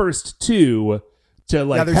be the first 2 to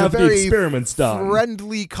have the experiments done.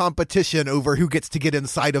 Friendly competition over who gets to get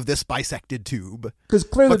inside of this bisected tube. Because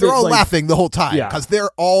clearly they're all laughing the whole time because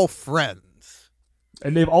they're all friends.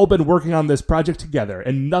 And they've all been working on this project together,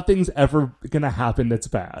 and nothing's ever going to happen that's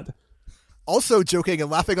bad. Also joking and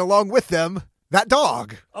laughing along with them, that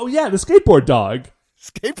dog. Oh yeah, the skateboard dog.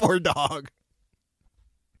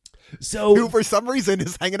 So, who for some reason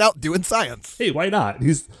is hanging out doing science. Hey, why not?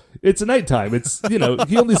 It's nighttime. It's, he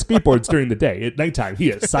only skateboards during the day. At nighttime, he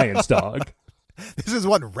is science dog. This is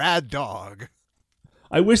one rad dog.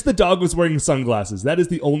 I wish the dog was wearing sunglasses. That is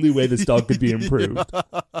the only way this dog could be improved.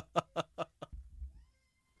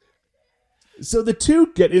 So the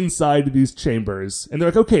two get inside these chambers, and they're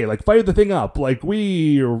like, okay, like, fire the thing up. Like,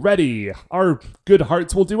 we're ready. Our good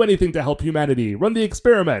hearts will do anything to help humanity. Run the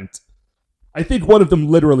experiment. I think one of them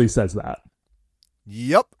literally says that.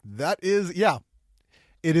 Yep, that is, yeah.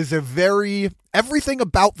 It is everything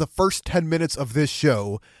about the first 10 minutes of this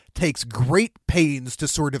show takes great pains to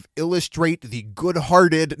sort of illustrate the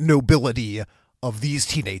good-hearted nobility of these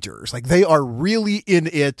teenagers. Like, they are really in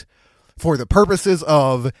it for the purposes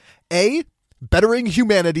of, A, bettering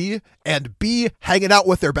humanity, and B, hanging out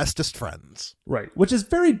with their bestest friends. Right, which is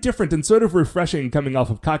very different and sort of refreshing coming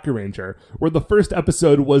off of Kakuranger, where the first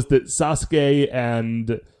episode was that Sasuke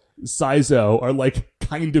and Saizo are, like,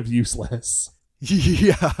 kind of useless.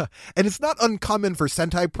 Yeah, and it's not uncommon for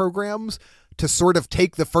Sentai programs to sort of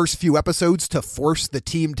take the first few episodes to force the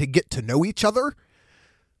team to get to know each other.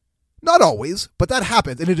 Not always, but that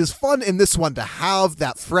happens, and it is fun in this one to have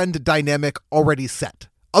that friend dynamic already set.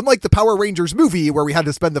 Unlike the Power Rangers movie, where we had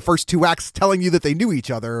to spend the first 2 acts telling you that they knew each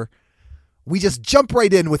other, we just jump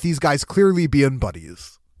right in with these guys clearly being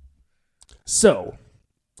buddies. So,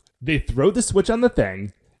 they throw the switch on the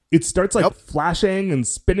thing, it starts like flashing and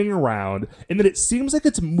spinning around, and then it seems like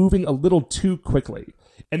it's moving a little too quickly.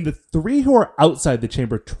 And the 3 who are outside the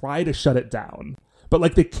chamber try to shut it down, but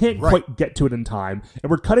like they can't quite get to it in time. And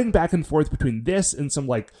we're cutting back and forth between this and some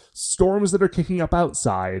like storms that are kicking up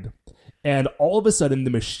outside. And all of a sudden,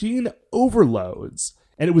 the machine overloads,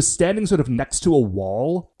 and it was standing sort of next to a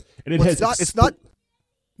wall. And it's not.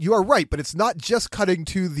 You are right, but it's not just cutting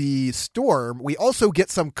to the storm. We also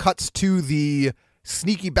get some cuts to the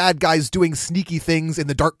sneaky bad guys doing sneaky things in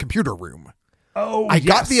the dark computer room. Oh, I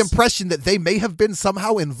got the impression that they may have been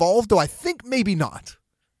somehow involved, though I think maybe not.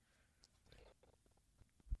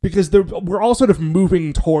 Because we're all sort of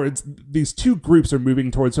moving towards, these two groups are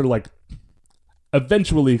moving towards sort of like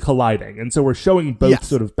eventually colliding. And so we're showing both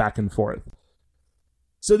sort of back and forth.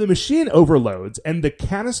 So the machine overloads and the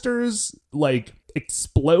canisters like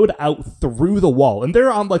explode out through the wall. And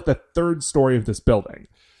they're on like the 3rd story of this building.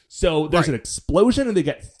 So there's an explosion and they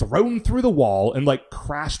get thrown through the wall and like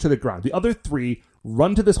crash to the ground. The other 3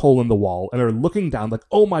 run to this hole in the wall and are looking down like,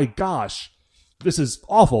 oh my gosh, this is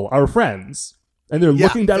awful, our friends. And they're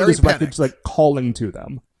looking down at this wreckage, like calling to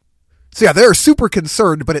them. So yeah, they're super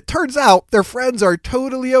concerned, but it turns out their friends are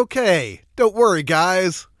totally okay. Don't worry,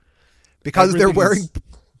 guys. Because they're wearing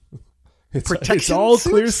protection It's all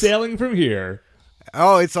suits. Clear sailing from here.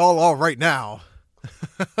 Oh, it's all right now.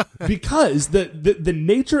 Because the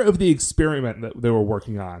nature of the experiment that they were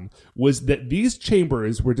working on was that these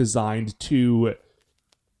chambers were designed to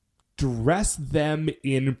dress them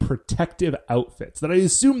in protective outfits that I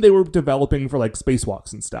assume they were developing for like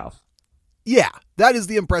spacewalks and stuff. Yeah, that is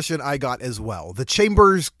the impression I got as well. The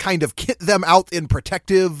chambers kind of kit them out in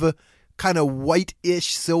protective, kind of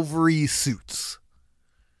white-ish, silvery suits.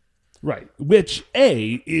 Right, which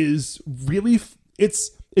is really it's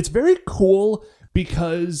very cool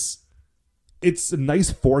because it's a nice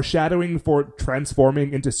foreshadowing for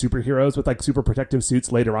transforming into superheroes with like super protective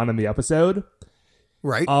suits later on in the episode.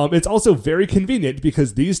 Right. It's also very convenient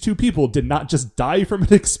because these 2 people did not just die from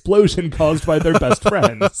an explosion caused by their best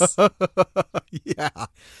friends. Yeah.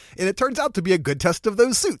 And it turns out to be a good test of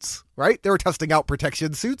those suits, right? They were testing out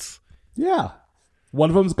protection suits. Yeah. One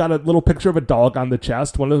of them's got a little picture of a dog on the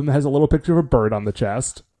chest. One of them has a little picture of a bird on the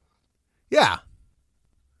chest. Yeah.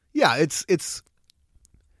 Yeah, it's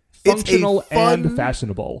functional and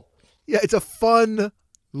fashionable. Yeah, it's a fun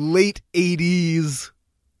late 80s,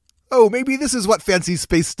 oh, maybe this is what fancy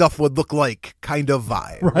space stuff would look like kind of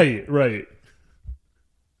vibe. Right.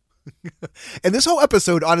 And this whole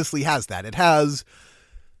episode honestly has that. It has,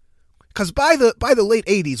 because by the late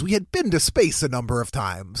 80s, we had been to space a number of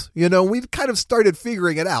times. You know, we'd kind of started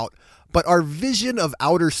figuring it out. But our vision of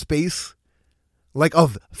outer space, like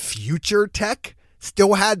of future tech,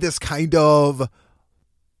 still had this kind of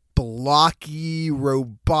blocky,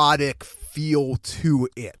 robotic feel to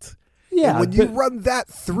it. Yeah, and when you run that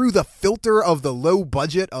through the filter of the low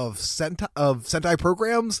budget of Sentai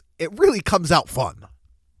programs, it really comes out fun.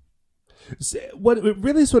 What it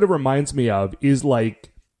really sort of reminds me of is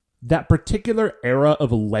like that particular era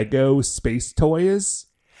of Lego space toys.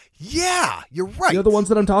 Yeah, you're right. You know the ones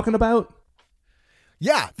that I'm talking about?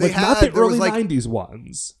 Yeah, not the early 90s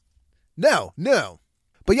ones. No.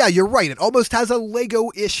 But yeah, you're right. It almost has a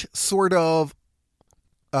Lego-ish sort of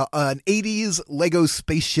an 80s Lego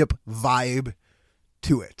spaceship vibe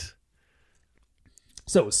to it.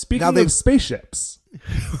 So, speaking of spaceships.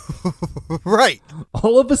 Right.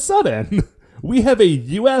 All of a sudden, we have a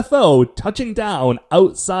UFO touching down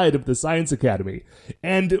outside of the Science Academy.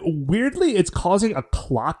 And weirdly, it's causing a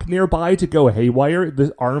clock nearby to go haywire.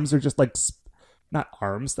 The arms are just like, not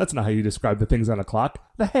arms. That's not how you describe the things on a clock.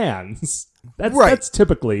 The hands. That's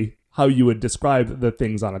typically how you would describe the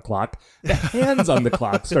things on a clock. The hands on the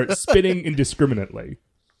clock start spinning indiscriminately.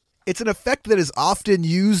 It's an effect that is often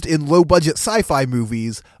used in low-budget sci-fi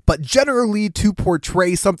movies, but generally to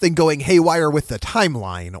portray something going haywire with the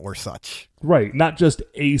timeline or such. Right, not just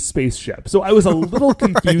a spaceship. So I was a little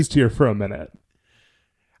confused here for a minute.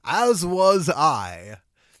 As was I.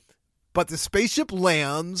 But the spaceship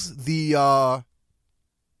lands, the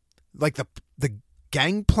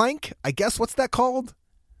gangplank, I guess, what's that called?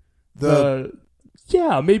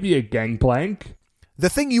 Yeah, maybe a gangplank. The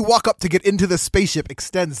thing you walk up to get into the spaceship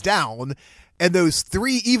extends down, and those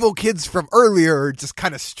three evil kids from earlier just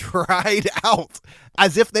kind of stride out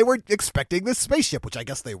as if they were expecting this spaceship, which I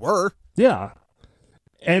guess they were. Yeah.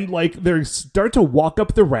 And, like, they start to walk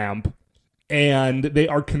up the ramp, and they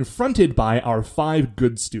are confronted by our 5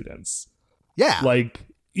 good students. Yeah. Like,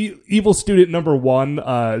 evil student number 1,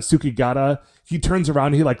 Sukigata, he turns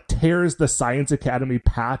around, he, like, tears the Science Academy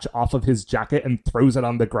patch off of his jacket and throws it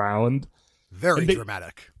on the ground. Very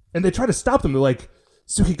dramatic. And they try to stop them. They're like,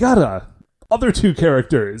 Sukigata, other 2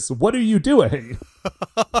 characters, what are you doing?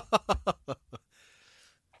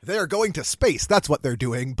 They are going to space. That's what they're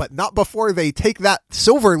doing, but not before they take that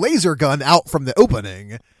silver laser gun out from the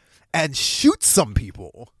opening and shoot some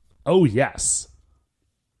people. Oh, yes.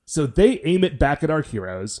 So they aim it back at our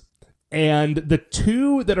heroes, and the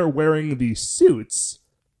 2 that are wearing the suits,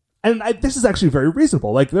 and this is actually very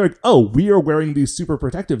reasonable. Like, they're like, oh, we are wearing these super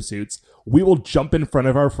protective suits. We will jump in front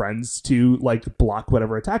of our friends to, like, block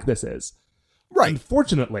whatever attack this is. Right.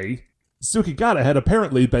 Unfortunately, Sukigata had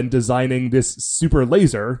apparently been designing this super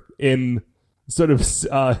laser in sort of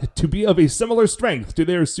to be of a similar strength to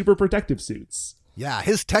their super protective suits. Yeah,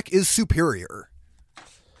 his tech is superior.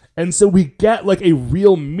 And so we get, like, a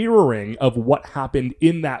real mirroring of what happened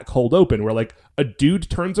in that cold open, where, like, a dude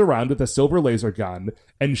turns around with a silver laser gun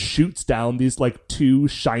and shoots down these, like, 2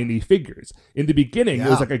 shiny figures. In the beginning, it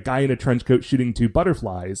was, like, a guy in a trench coat shooting 2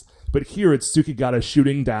 butterflies, but here it's Sukigata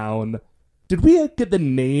shooting down... Did we get the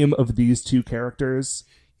name of these 2 characters?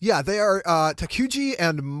 Yeah, they are Takuji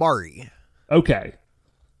and Mari. Okay.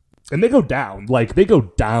 And they go down. Like, they go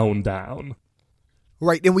down.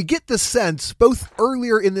 Right, and we get the sense, both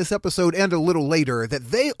earlier in this episode and a little later, that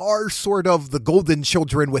they are sort of the golden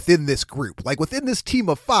children within this group. Like, within this team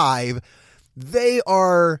of 5, they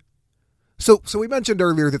are... So we mentioned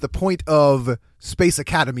earlier that the point of Space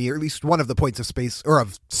Academy, or at least one of the points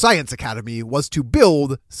of Science Academy, was to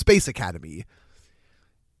build Space Academy.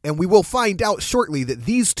 And we will find out shortly that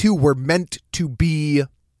these 2 were meant to be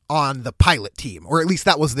on the pilot team, or at least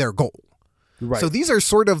that was their goal. Right. So these are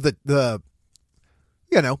sort of the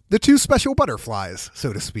 2 special butterflies,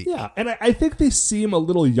 so to speak. Yeah, and I think they seem a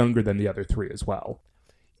little younger than the other 3 as well.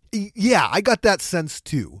 Yeah, I got that sense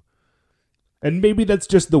too. And maybe that's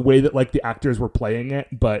just the way that, like, the actors were playing it,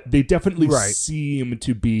 but they definitely seem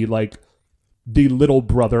to be, like, the little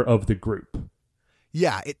brother of the group.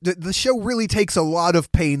 Yeah, the show really takes a lot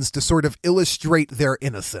of pains to sort of illustrate their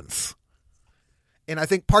innocence. And I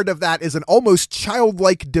think part of that is an almost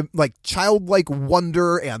childlike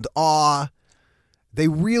wonder and awe.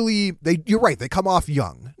 You're right, they come off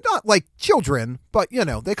young. Not like children, but,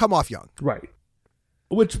 they come off young. Right.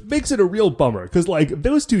 Which makes it a real bummer, because, like,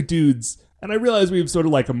 those 2 dudes... And I realize we've sort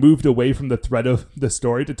of, like, moved away from the thread of the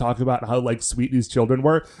story to talk about how, like, sweet these children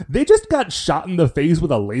were. They just got shot in the face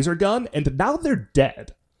with a laser gun, and now they're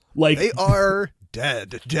dead. Like, they are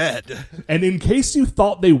dead. And in case you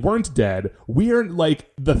thought they weren't dead, we are,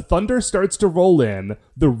 like, the thunder starts to roll in,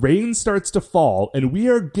 the rain starts to fall, and we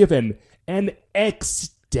are given an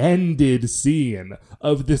extended scene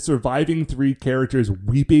of the surviving 3 characters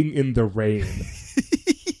weeping in the rain.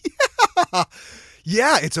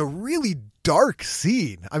 Yeah, it's a really dark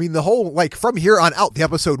scene. I mean, the whole, like, from here on out, the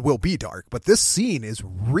episode will be dark, but this scene is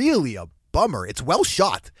really a bummer. It's well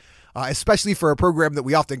shot, especially for a program that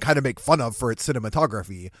we often kind of make fun of for its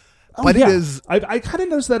cinematography. But it is... I kind of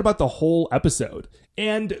noticed that about the whole episode.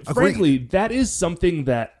 And frankly, that is something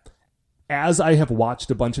that, as I have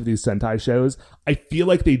watched a bunch of these Sentai shows, I feel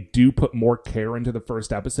like they do put more care into the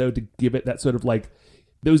first episode to give it that sort of, like,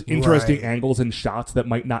 those interesting angles and shots that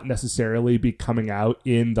might not necessarily be coming out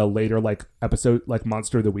in the later, like, episode, like,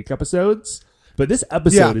 Monster of the Week episodes. But this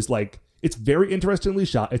episode is, like, it's very interestingly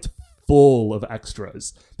shot. It's full of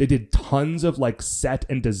extras. They did tons of, like, set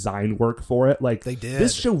and design work for it. Like, they did.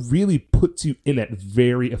 This show really puts you in it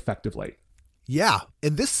very effectively. Yeah,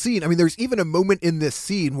 in this scene, I mean, there's even a moment in this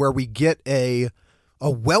scene where we get a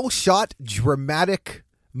well-shot, dramatic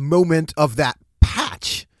moment of that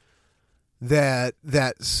patch that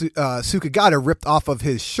Sukagata ripped off of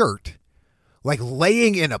his shirt, like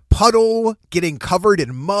laying in a puddle, getting covered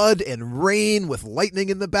in mud and rain with lightning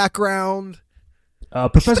in the background.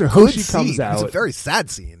 Professor Hoshi comes out. It's a very sad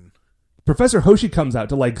scene. Professor Hoshi comes out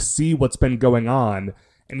to like see what's been going on,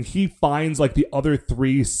 and he finds like the other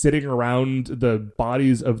three sitting around the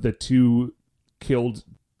bodies of the two killed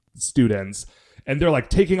students. And they're like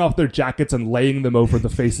taking off their jackets and laying them over the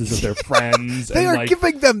faces of their friends. They and, are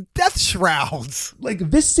giving them death shrouds. Like,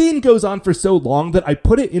 this scene goes on for so long that I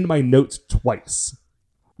put it in my notes twice.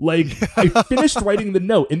 Like, I finished writing the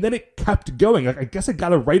note, and then it kept going. Like, I guess I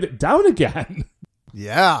gotta write it down again.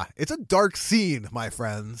 Yeah, it's a dark scene, my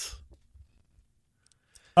friends.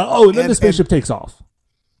 And then the spaceship takes off.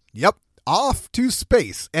 Yep, off to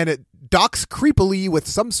space, and it docks creepily with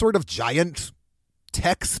some sort of giant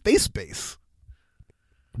tech space base.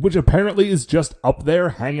 Which apparently is just up there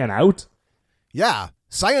hanging out. Yeah,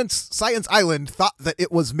 Science Island thought that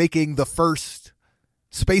it was making the first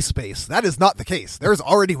space base. That is not the case. There's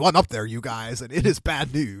already one up there, you guys, and it is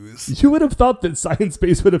bad news. You would have thought that Science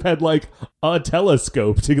Base would have had, like, a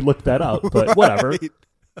telescope to look that up, but whatever.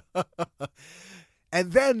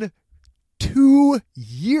 And then 2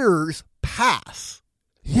 years pass.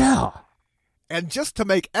 Yeah. And just to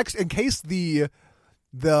make in case the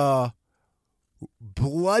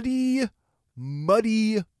bloody,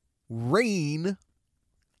 muddy rain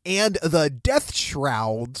and the death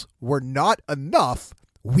shrouds were not enough,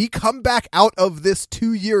 we come back out of this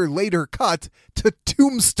 2-year later cut to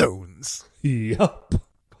tombstones. Yep.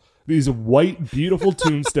 These white, beautiful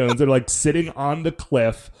tombstones that are like sitting on the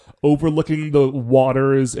cliff overlooking the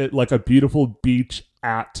waters at like a beautiful beach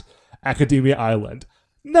at Academia Island.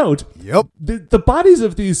 Note, yep, the bodies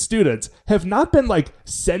of these students have not been like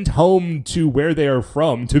sent home to where they are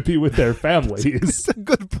from to be with their families. It's a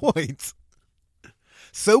good point.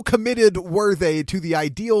 So committed were they to the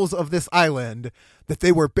ideals of this island that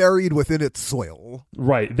they were buried within its soil.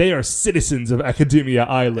 Right. They are citizens of Academia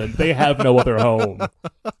Island. They have no other home.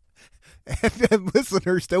 And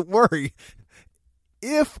listeners, don't worry.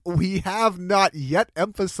 If we have not yet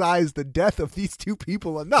emphasized the death of these two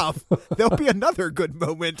people enough, there'll be another good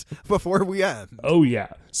moment before we end. Oh, yeah.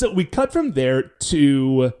 So we cut from there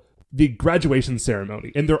to the graduation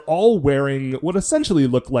ceremony, and they're all wearing what essentially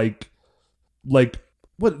look like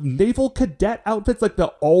what, naval cadet outfits, like the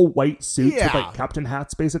all-white suits with like captain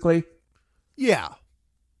hats, basically? Yeah.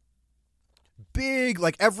 Big,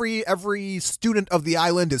 like every student of the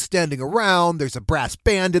island is standing around. There's a brass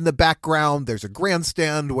band in the background. There's a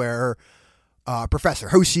grandstand where Professor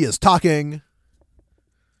Hoshi is talking.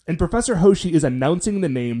 And Professor Hoshi is announcing the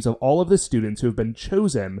names of all of the students who have been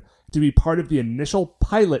chosen to be part of the initial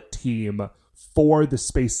pilot team for the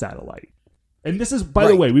space satellite. And this is, by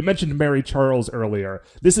the way, we mentioned Mary Charles earlier.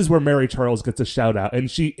 This is where Mary Charles gets a shout out. And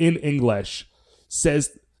she, in English,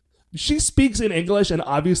 says... She speaks in English, and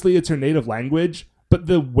obviously it's her native language, but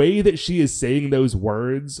the way that she is saying those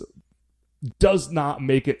words does not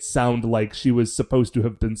make it sound like she was supposed to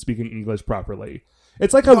have been speaking English properly.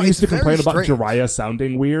 It's like how we used to complain about Jiraiya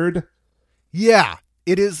sounding weird. Yeah,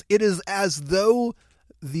 it is as though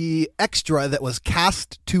the extra that was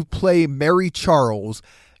cast to play Mary Charles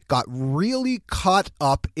got really caught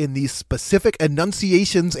up in these specific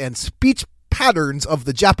enunciations and speech patterns of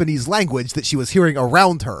the Japanese language that she was hearing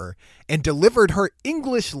around her and delivered her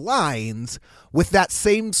English lines with that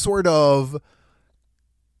same sort of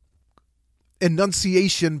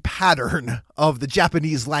enunciation pattern of the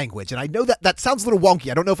Japanese language. And I know that sounds a little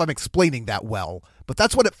wonky. I don't know if I'm explaining that well, but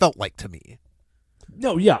that's what it felt like to me.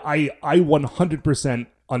 No, yeah, I 100%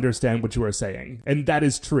 understand what you are saying, and that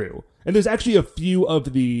is true. And there's actually a few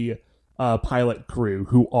of the pilot crew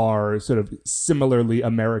who are sort of similarly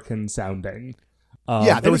American sounding.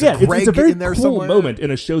 There was a Greg it's a very in there cool somewhere. moment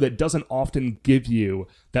in a show that doesn't often give you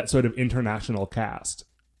that sort of international cast.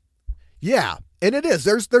 Yeah, and it is.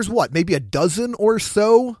 There's what, maybe a dozen or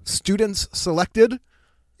so students selected?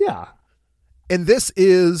 Yeah. And this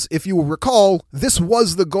is, if you will recall, this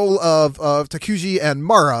was the goal of Takuji and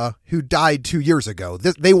Mara, who died 2 years ago.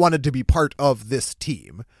 They wanted to be part of this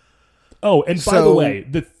team. Oh, and by the way,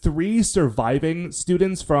 the 3 surviving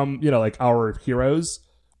students from, like our heroes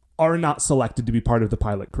are not selected to be part of the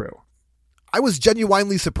pilot crew. I was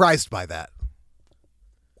genuinely surprised by that.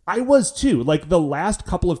 I was too. Like the last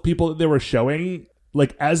couple of people that they were showing,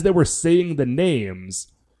 like as they were saying the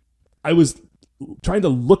names, I was trying to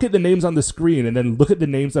look at the names on the screen and then look at the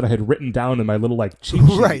names that I had written down in my little like cheat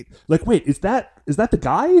sheet. Right. Like, wait, is that the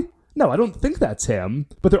guy? no, I don't think that's him.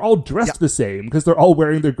 But they're all dressed the same because they're all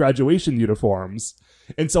wearing their graduation uniforms.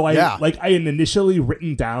 And so I had initially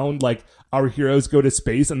written down like our heroes go to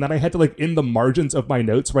space, and then I had to like in the margins of my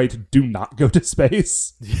notes write do not go to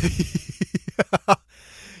space.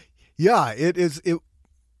 Yeah, it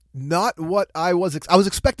not what I was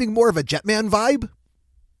expecting more of a Jetman vibe.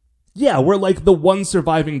 Yeah, where like the one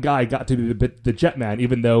surviving guy got to be the Jetman,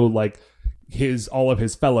 even though like all of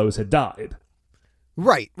his fellows had died.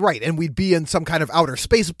 Right, and we'd be in some kind of outer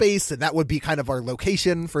space base, and that would be kind of our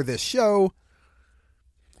location for this show.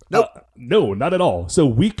 Nope. No, not at all. So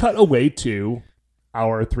we cut away to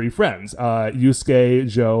our three friends, Yusuke,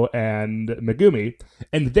 Joe, and Megumi,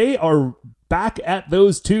 and they are back at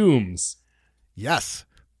those tombs. Yes.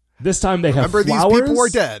 This time they have flowers. Remember, these people are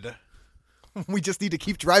dead. We just need to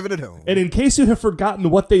keep driving it home. And in case you have forgotten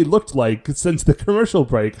what they looked like since the commercial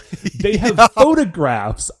break, they have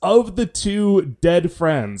photographs of the two dead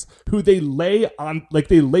friends who they lay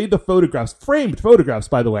the photographs, framed photographs,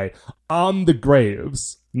 by the way, on the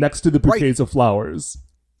graves next to the bouquets of flowers.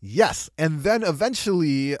 Yes. And then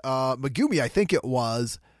eventually, Megumi, I think it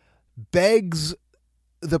was, begs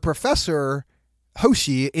the professor,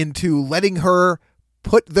 Hoshi, into letting her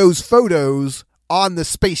put those photos on the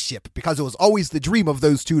spaceship because it was always the dream of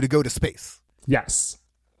those two to go to space. Yes.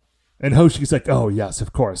 And Hoshi's like, oh, yes,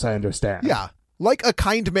 of course, I understand. Yeah. Like a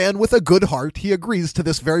kind man with a good heart, he agrees to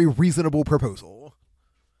this very reasonable proposal.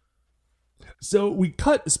 So we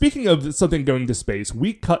cut, speaking of something going to space,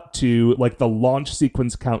 we cut to like the launch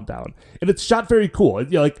sequence countdown. And it's shot very cool.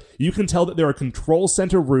 You can tell that there are control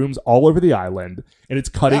center rooms all over the island. And it's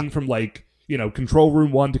cutting from like, control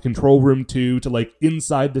room 1 to control room 2 to like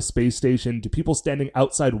inside the space station to people standing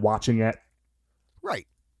outside watching it. Right.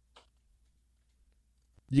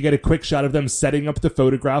 You get a quick shot of them setting up the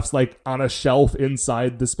photographs like on a shelf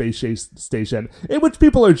inside the space station, in which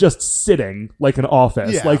people are just sitting like an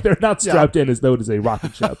office. Yeah. Like they're not strapped in as though it is a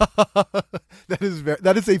rocket ship.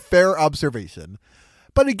 That is a fair observation.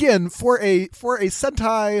 But again, for a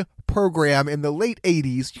Sentai program in the late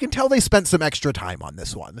 80s, you can tell they spent some extra time on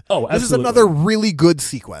this one. Oh, absolutely. This is another really good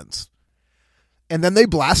sequence. And then they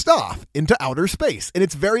blast off into outer space, and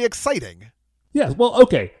it's very exciting. Yes, well,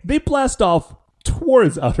 okay. They blast off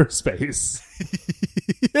towards outer space.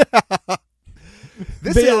 Yeah.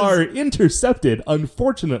 They are intercepted,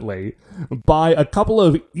 unfortunately, by a couple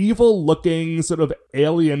of evil-looking sort of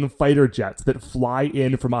alien fighter jets that fly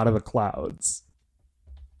in from out of the clouds.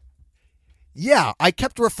 Yeah, I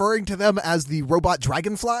kept referring to them as the robot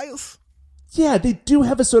dragonflies. Yeah, they do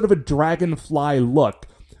have a sort of a dragonfly look,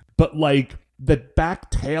 but like the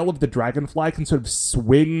back tail of the dragonfly can sort of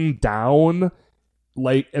swing down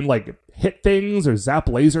and hit things or zap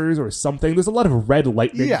lasers or something. There's a lot of red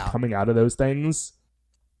lightning coming out of those things.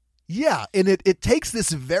 Yeah, and it takes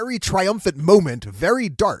this very triumphant moment, very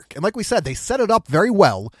dark. And like we said, they set it up very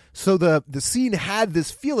well. So the scene had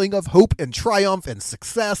this feeling of hope and triumph and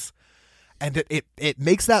success. And it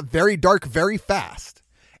makes that very dark very fast.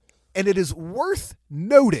 And it is worth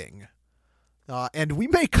noting, and we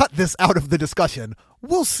may cut this out of the discussion,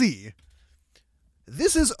 we'll see.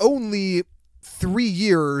 This is only 3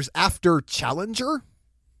 years after Challenger.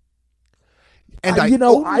 And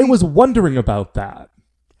I was wondering about that.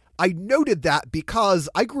 I noted that because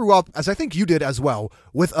I grew up, as I think you did as well,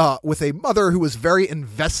 with a mother who was very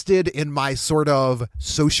invested in my sort of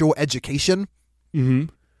social education. Mm-hmm.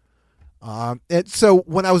 And so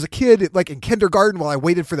when I was a kid, like in kindergarten, while I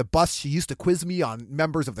waited for the bus, she used to quiz me on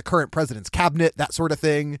members of the current president's cabinet, that sort of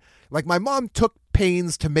thing. Like my mom took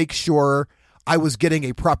pains to make sure I was getting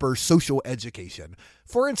a proper social education.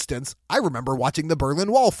 For instance, I remember watching the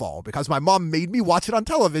Berlin Wall fall because my mom made me watch it on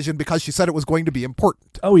television because she said it was going to be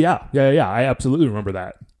important. Oh, yeah. Yeah. I absolutely remember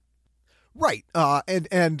that. Right.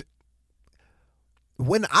 And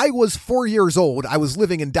when I was 4 years old, I was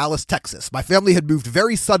living in Dallas, Texas. My family had moved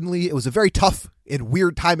very suddenly. It was a very tough and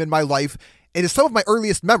weird time in my life. It is some of my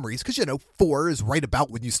earliest memories because, 4 is right about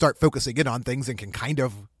when you start focusing in on things and can kind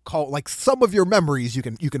of call, like, some of your memories you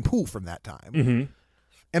can pull from that time. Mm-hmm.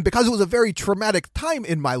 And because it was a very traumatic time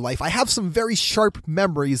in my life, I have some very sharp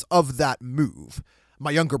memories of that move. My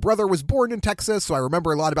younger brother was born in Texas, so I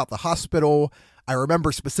remember a lot about the hospital. I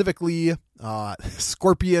remember specifically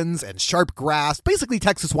scorpions and sharp grass. Basically,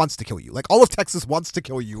 Texas wants to kill you. Like, all of Texas wants to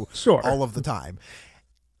kill you all of the time.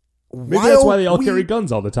 Maybe that's why they all carry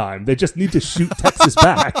guns all the time. They just need to shoot Texas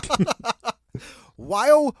back.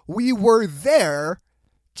 While we were there,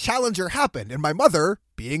 Challenger happened, and my mother,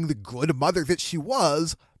 being the good mother that she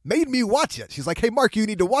was, made me watch it. She's like, hey, Mark, you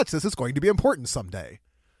need to watch this. It's going to be important someday.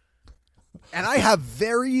 And I have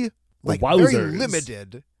very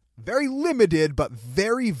limited very limited but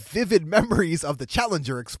very vivid memories of the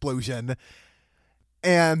Challenger explosion.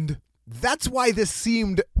 And that's why this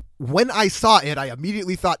seemed, when I saw it, I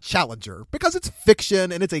immediately thought Challenger, because it's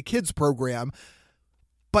fiction and it's a kids program.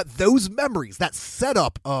 But those memories, that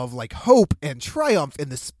setup of like hope and triumph in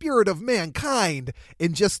the spirit of mankind,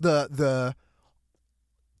 and just the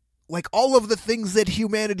like all of the things that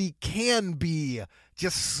humanity can be,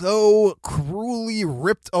 just so cruelly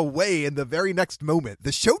ripped away in the very next moment.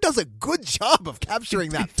 The show does a good job of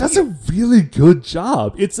capturing that. It does a really good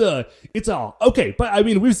job. It's okay, but I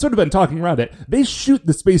mean, we've sort of been talking around it. They shoot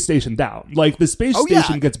the space station down. Like, the space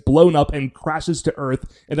station gets blown up and crashes to Earth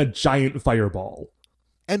in a giant fireball.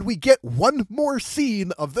 And we get one more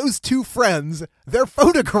scene of those two friends, their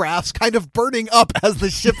photographs kind of burning up as the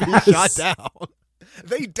ship is shot down.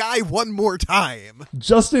 They die one more time.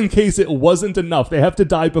 Just in case it wasn't enough, they have to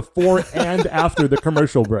die before and after the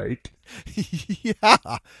commercial break. Yeah.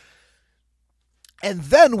 And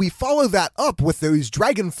then we follow that up with those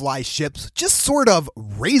Dragonfly ships just sort of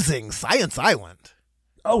razing Science Island.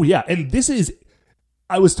 Oh, yeah. And this is...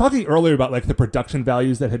 I was talking earlier about, like, the production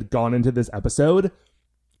values that had gone into this episode.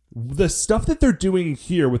 The stuff that they're doing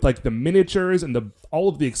here with, like, the miniatures and all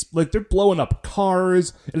of the, like, they're blowing up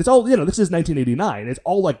cars, and it's all, you know, this is 1989. It's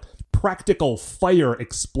all, like, practical fire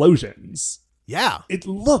explosions. Yeah. It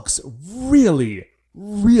looks really,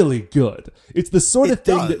 really good. It's the sort of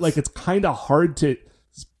thing that, like, it's kind of hard to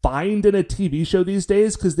find in a TV show these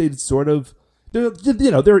days, because they sort of,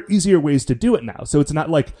 you know, there are easier ways to do it now. So it's not,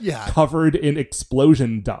 like, covered in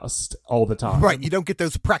explosion dust all the time. Right, you don't get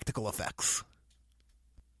those practical effects.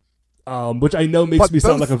 Which I know makes me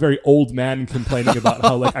sound like a very old man complaining about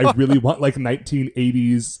how, like, I really want, like,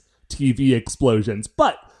 1980s TV explosions.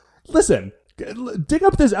 But listen, dig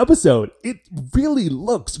up this episode. It really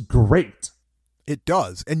looks great. It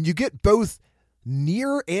does. And you get both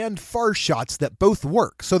near and far shots that both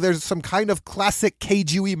work. So there's some kind of classic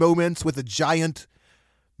Kaiju-y moments with a giant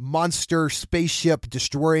monster spaceship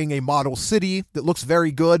destroying a model city that looks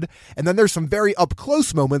very good. And then there's some very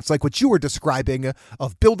up-close moments like what you were describing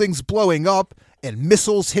of buildings blowing up and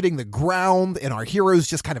missiles hitting the ground and our heroes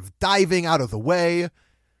just kind of diving out of the way.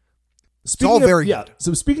 It's all very good.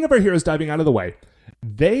 So speaking of our heroes diving out of the way,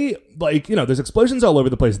 they, like, you know, there's explosions all over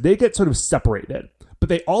the place. They get sort of separated, but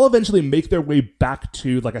they all eventually make their way back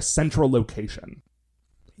to, like, a central location.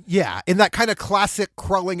 Yeah, in that kind of classic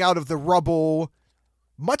crawling out of the rubble,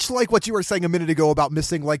 much like what you were saying a minute ago about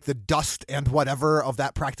missing, like, the dust and whatever of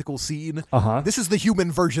that practical scene. This is the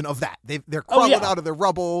human version of that. They're crawling out of the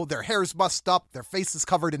rubble, their hair's mussed up, their faces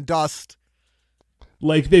covered in dust.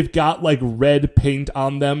 Like, they've got, like, red paint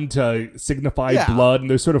on them to signify blood, and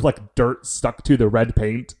there's sort of, like, dirt stuck to the red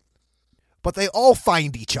paint. But they all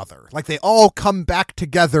find each other. Like, they all come back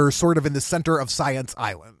together sort of in the center of Science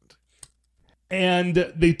Island.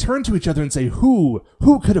 And they turn to each other and say, who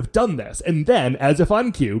could have done this? And then, as if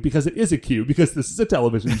on cue, because it is a cue, because this is a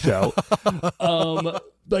television show,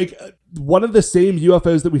 like, one of the same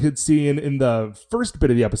UFOs that we had seen in the first bit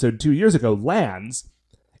of the episode 2 years ago lands,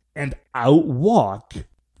 and out walk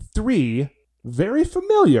 3 very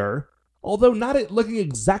familiar, although not looking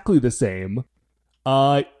exactly the same,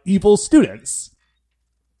 evil students.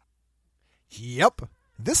 Yep.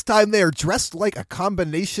 This time they are dressed like a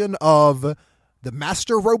combination of the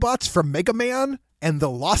Master Robots from Mega Man and the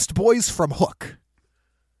Lost Boys from Hook.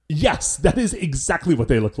 Yes, that is exactly what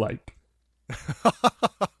they look like.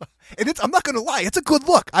 And I'm not going to lie, it's a good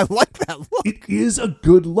look. I like that look. It is a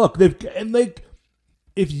good look.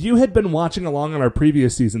 If you had been watching along on our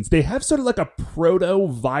previous seasons, they have sort of like a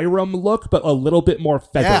proto-Vyram look, but a little bit more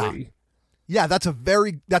feathery. Yeah, that's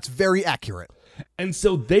very accurate. And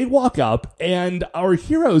so they walk up, and our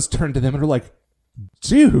heroes turn to them and are like,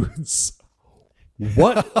 dudes,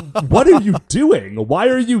 what are you doing? Why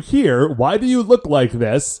are you here? Why do you look like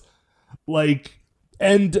this? Like,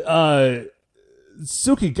 and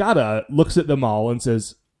Sukigata looks at them all and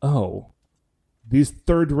says, oh, these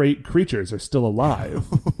third-rate creatures are still alive.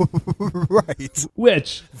 Right.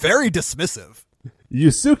 Which, very dismissive,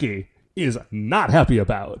 Yusuke is not happy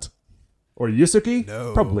about. Or Yusuke?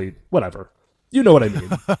 No. Probably, whatever. You know what I mean.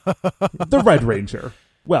 The Red Ranger.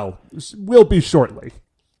 Well, will be shortly.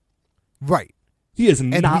 Right. He is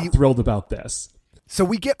not thrilled about this. So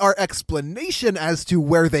we get our explanation as to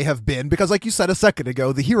where they have been, because like you said a second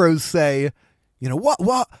ago, the heroes say, you know,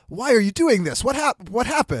 why are you doing this? What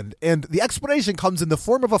happened? And the explanation comes in the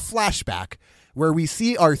form of a flashback where we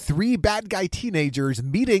see our 3 bad guy teenagers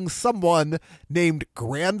meeting someone named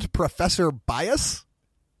Grand Professor Bias.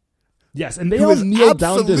 Yes, and they all kneel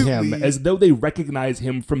down to him as though they recognize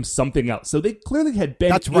him from something else. So they clearly had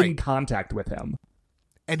been in contact with him.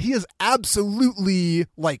 And he is absolutely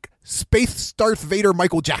like Space Darth Vader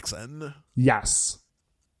Michael Jackson. Yes.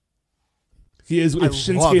 He is if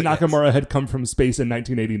Shinsuke Nakamura had come from space in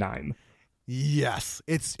 1989. Yes.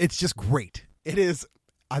 It's just great. It is.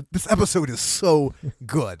 This episode is so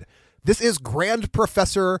good. This is Grand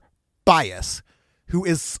Professor Bias, who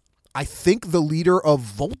is, I think, the leader of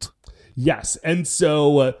Volt. Yes. And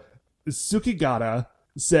so Sukigata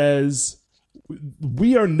says,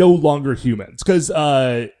 we are no longer humans. Because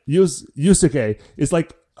Yusuke is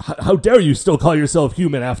like, how dare you still call yourself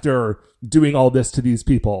human after doing all this to these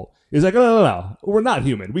people? He's like, no, we're not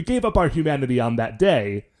human. We gave up our humanity on that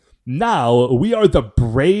day. Now we are the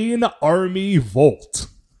Brain Army Volt.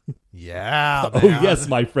 Yeah, man. Oh, yes,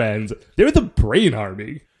 my friends. They're the Brain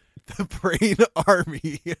Army. The Brain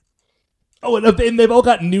Army. Oh, and they've all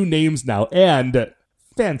got new names now and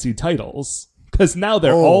fancy titles. Because now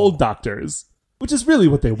they're all doctors, which is really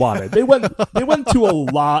what they wanted. They went to a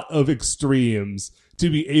lot of extremes to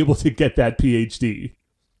be able to get that PhD.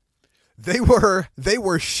 They were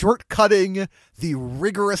shortcutting the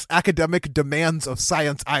rigorous academic demands of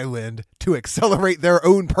Science Island to accelerate their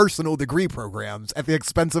own personal degree programs at the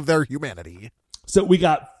expense of their humanity. So we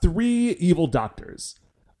got 3 evil doctors.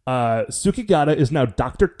 Sukigata is now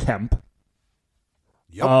Dr. Kemp.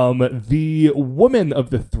 Yep. The woman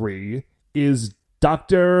of the 3 is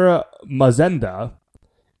Dr. Mazenda.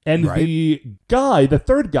 And the guy, the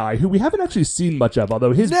third guy, who we haven't actually seen much of,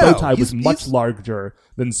 although his bow tie was much larger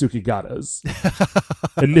than Sukigata's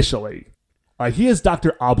initially. He is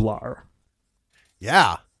Dr. Ablar.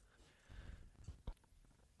 Yeah.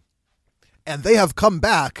 And they have come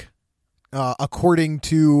back, according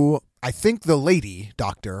to, I think, the lady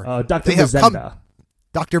doctor. Dr. Mazenda.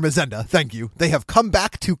 Dr. Mazenda, thank you. They have come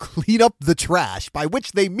back to clean up the trash, by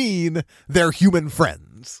which they mean their human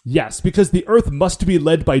friends. Yes, because the Earth must be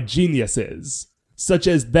led by geniuses, such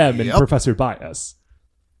as them and Professor Bias.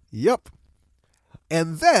 Yep.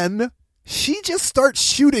 And then she just starts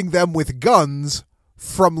shooting them with guns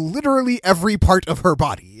from literally every part of her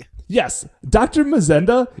body. Yes, Dr.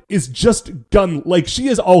 Mazenda is just gun, like she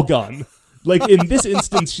is all gun. Like in this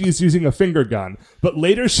instance, she is using a finger gun, but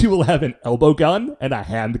later she will have an elbow gun and a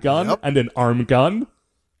hand gun and an arm gun.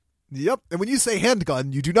 Yep. And when you say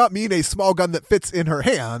handgun, you do not mean a small gun that fits in her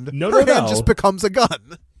hand. No, her hand just becomes a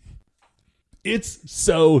gun. It's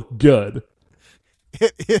so good.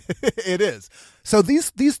 It is. So these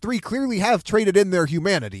 3 clearly have traded in their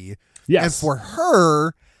humanity. Yes. And for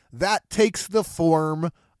her, that takes the form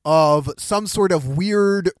of some sort of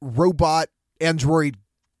weird robot android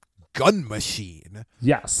gun machine.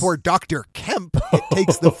 Yes. For Dr. Kemp, it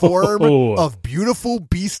takes the form of Beautiful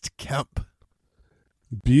Beast Kemp.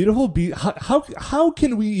 Beautiful Beast. How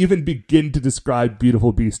can we even begin to describe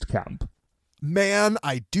Beautiful Beast Kemp? Man,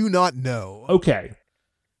 I do not know. Okay.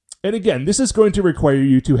 And again, this is going to require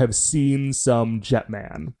you to have seen some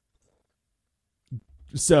Jetman.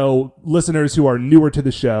 So, listeners who are newer to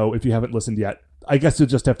the show, if you haven't listened yet, I guess you'll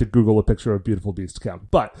just have to Google a picture of Beautiful Beast Kemp.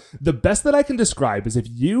 But the best that I can describe is if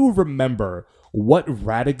you remember what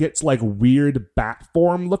Radigat's like weird bat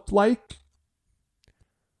form looked like.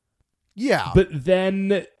 Yeah. But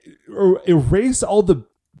then erase all the,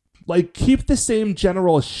 like, keep the same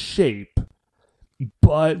general shape,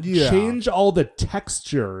 but change all the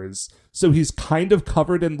textures so he's kind of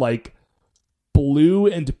covered in, like, blue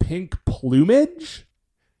and pink plumage.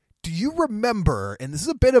 Do you remember, and this is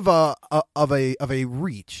a bit of a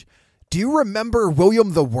reach, do you remember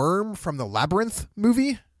William the Worm from the Labyrinth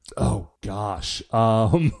movie? Oh, gosh.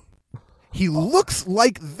 He looks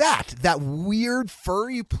like that weird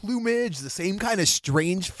furry plumage, the same kind of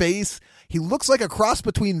strange face. He looks like a cross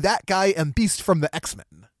between that guy and Beast from the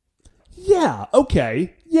X-Men. Yeah,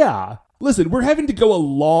 okay, yeah. Listen, we're having to go a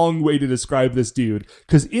long way to describe this dude,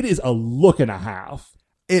 because it is a look and a half.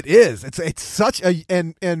 It is. It's such a...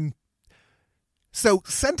 And so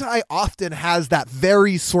Sentai often has that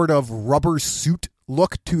very sort of rubber suit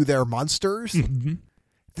look to their monsters. Mm-hmm.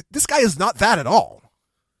 This guy is not that at all.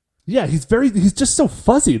 Yeah, he's just so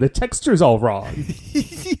fuzzy. The texture's all wrong.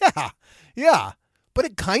 Yeah. But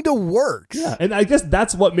it kind of works. Yeah, and I guess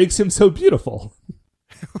that's what makes him so beautiful.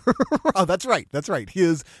 Oh, that's right. He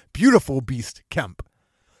is Beautiful Beast Kemp.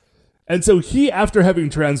 And so he, after having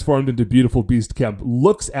transformed into Beautiful Beast Kemp,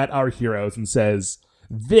 looks at our heroes and says,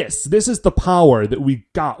 This is the power that we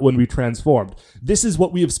got when we transformed. This is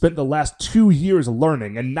what we have spent the last 2 years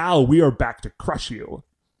learning, and now we are back to crush you.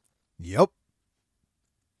 Yep.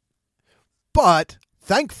 But,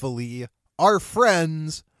 thankfully, our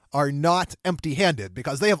friends are not empty-handed,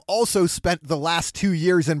 because they have also spent the last 2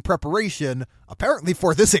 years in preparation, apparently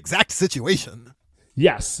for this exact situation.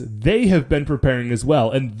 Yes, they have been preparing as well,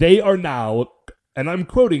 and they are now, and I'm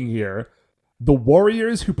quoting here, the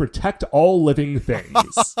warriors who protect all living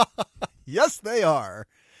things. Yes, they are.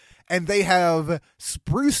 And they have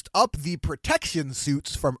spruced up the protection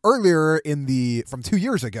suits from earlier from 2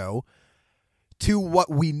 years ago to what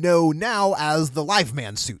we know now as the Live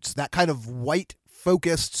Man suits. That kind of white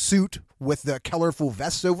focused suit with the colorful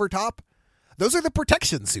vests over top. Those are the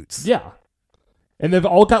protection suits. Yeah. And they've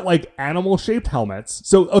all got like animal shaped helmets.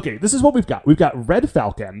 So, okay, this is what we've got. We've got Red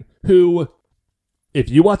Falcon, who, if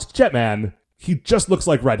you watch Jetman, he just looks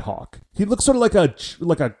like Red Hawk. He looks sort of like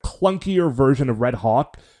a clunkier version of Red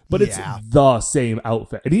Hawk, but it's the same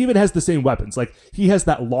outfit. And he even has the same weapons. Like, he has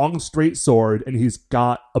that long, straight sword, and he's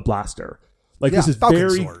got a blaster. Like, this is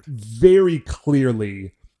very, very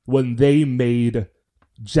clearly when they made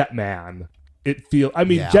Jetman,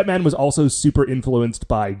 Jetman was also super influenced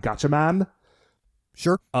by Gatchaman.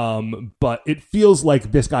 Sure. But it feels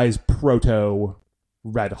like this guy's proto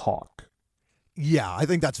Red Hawk. Yeah, I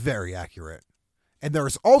think that's very accurate. And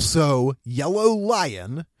there's also Yellow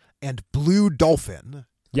Lion and Blue Dolphin.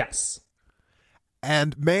 Yes.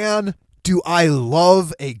 And man, do I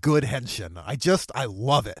love a good henshin. I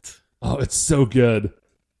love it. Oh, it's so good.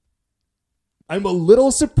 I'm a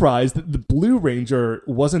little surprised that the Blue Ranger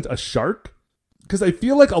wasn't a shark, because I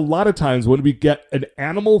feel like a lot of times when we get an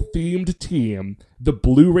animal-themed team, the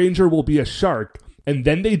Blue Ranger will be a shark, and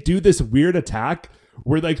then they do this weird attack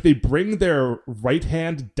where like they bring their right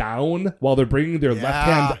hand down while they're bringing their left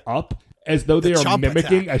hand up, as though they are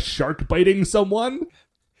mimicking a shark biting someone.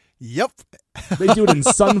 Yep. They do it in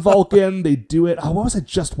Sun Vulcan. They do it. Oh, what was I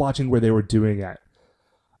just watching where they were doing it?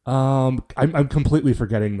 I'm completely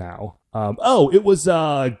forgetting now. It was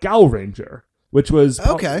Gal Ranger, which was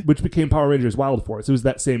which became Power Rangers Wild Force. It was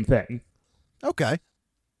that same thing. Okay.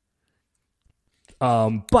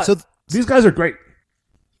 But these guys are great.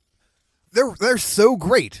 They're so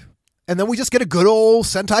great. And then we just get a good old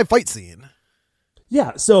Sentai fight scene.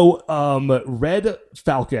 Yeah, so Red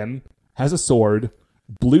Falcon has a sword,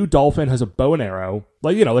 Blue Dolphin has a bow and arrow,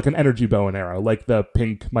 like an energy bow and arrow, like the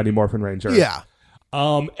pink Mighty Morphin Ranger. Yeah.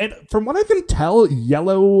 And from what I can tell,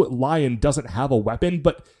 Yellow Lion doesn't have a weapon,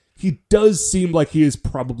 but he does seem like he is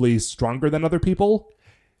probably stronger than other people.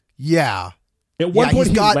 Yeah. At one point,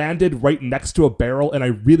 he landed right next to a barrel, and I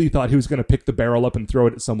really thought he was going to pick the barrel up and throw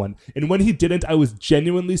it at someone. And when he didn't, I was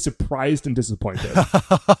genuinely surprised and disappointed.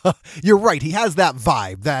 You're right. He has that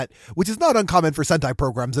vibe, which is not uncommon for Sentai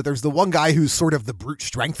programs, that there's the one guy who's sort of the brute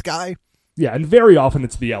strength guy. Yeah, and very often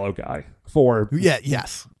it's the yellow guy for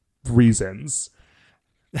reasons.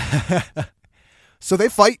 So they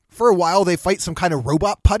fight for a while. They fight some kind of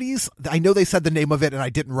robot putties. I know they said the name of it, and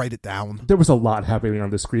I didn't write it down. There was a lot happening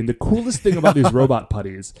on the screen. The coolest thing about these robot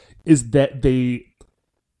putties is that they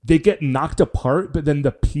get knocked apart, but then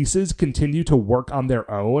the pieces continue to work on their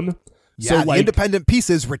own. Yeah, so, the independent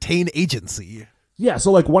pieces retain agency. Yeah,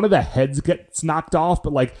 so one of the heads gets knocked off,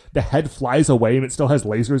 but the head flies away and it still has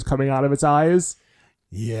lasers coming out of its eyes.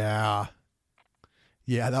 Yeah.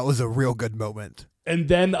 Yeah, that was a real good moment. And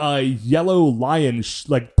then Yellow Lion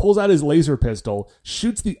pulls out his laser pistol,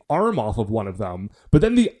 shoots the arm off of one of them, but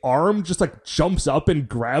then the arm just jumps up and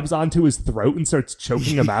grabs onto his throat and starts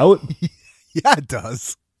choking him out. Yeah, it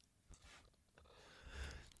does.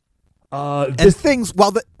 Things,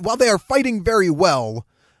 while they are fighting very well,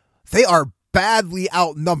 they are badly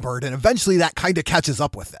outnumbered, and eventually that kind of catches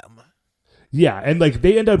up with them. Yeah, and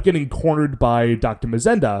they end up getting cornered by Dr.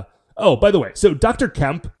 Mazenda. Oh, by the way, so Dr.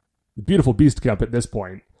 Kemp, the beautiful Beast Kemp at this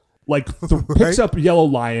point, picks up Yellow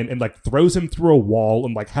Lion and throws him through a wall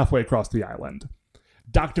and halfway across the island.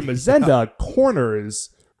 Dr. Mazenda corners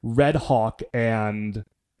Red Hawk and...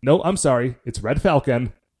 No, I'm sorry. It's Red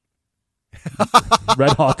Falcon.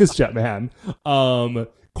 Red Hawk is Jetman.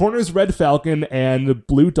 Corners Red Falcon and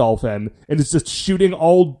Blue Dolphin and is just shooting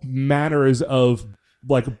all manners of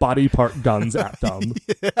body part guns at them.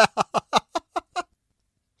 Yeah.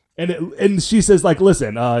 And she says,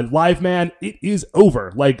 listen, Live Man, it is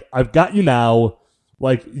over. I've got you now.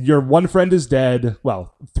 Your one friend is dead.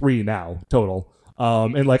 Well, 3 now, total.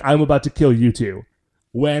 And I'm about to kill you too.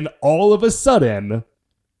 When all of a sudden,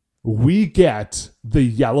 we get the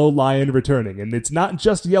Yellow Lion returning. And it's not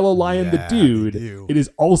just Yellow Lion the dude. It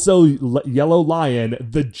is also Yellow Lion,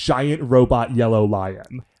 the giant robot Yellow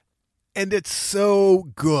Lion. And it's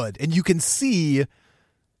so good. And you can see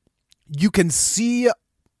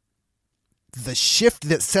the shift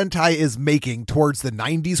that Sentai is making towards the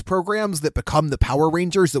 90s programs that become the Power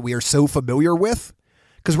Rangers that we are so familiar with.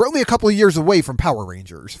 Because we're only a couple of years away from Power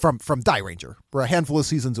Rangers, from Die Ranger. We're a handful of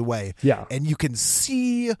seasons away. Yeah. And you can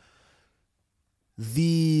see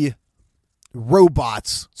the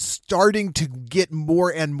robots starting to get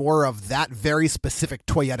more and more of that very specific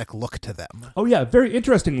toyetic look to them. Oh, yeah. Very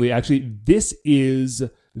interestingly, actually, this is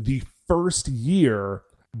the first year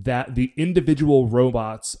that the individual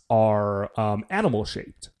robots are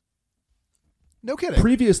animal-shaped. No kidding.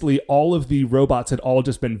 Previously, all of the robots had all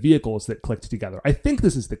just been vehicles that clicked together. I think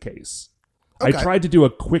this is the case. Okay. I tried to do a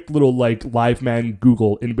quick little Live Man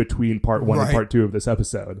Google in between part 1 and part 2 of this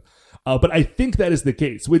episode. But I think that is the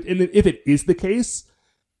case. And if it is the case,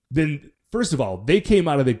 then first of all, they came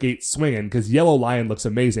out of the gate swinging because Yellow Lion looks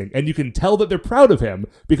amazing. And you can tell that they're proud of him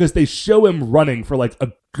because they show him running for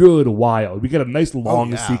a good while. We get a nice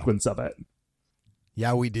long sequence of it.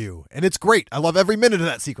 Yeah, we do. And it's great. I love every minute of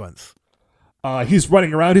that sequence. He's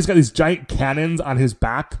running around. He's got these giant cannons on his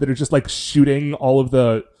back that are just shooting all of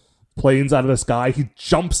the planes out of the sky. He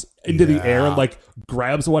jumps into the air and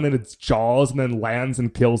grabs one in its jaws and then lands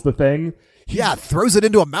and kills the thing. Throws it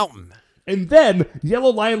into a mountain. And then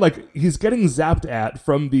Yellow Lion, he's getting zapped at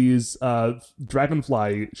from these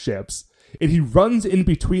dragonfly ships, and he runs in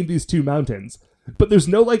between these two mountains. But there's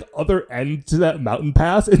no other end to that mountain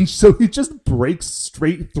pass, and so he just breaks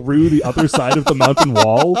straight through the other side of the mountain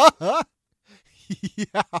wall.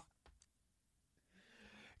 Yeah.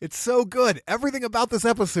 It's so good. Everything about this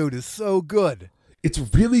episode is so good. It's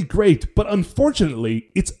really great, but unfortunately,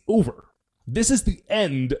 it's over. This is the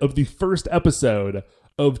end of the first episode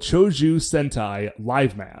of Choujuu Sentai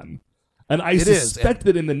Live Man. And I suspect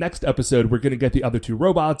that in the next episode, we're going to get the other two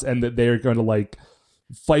robots and that they're going to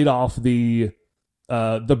fight off the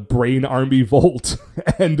Brain Army Volt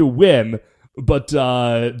and win. But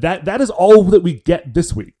that is all that we get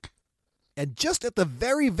this week. And just at the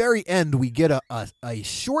very, very end, we get a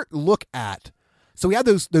short look at. So we had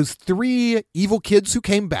those three evil kids who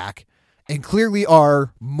came back and clearly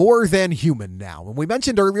are more than human now. And we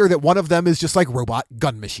mentioned earlier that one of them is just robot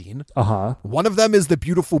gun machine. Uh-huh. One of them is the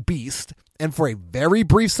beautiful beast. And for a very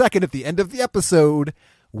brief second at the end of the episode,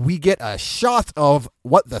 we get a shot of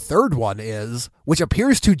what the third one is, which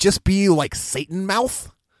appears to just be Satan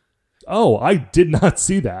mouth. Oh, I did not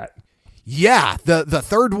see that. Yeah, the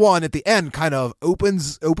third one at the end kind of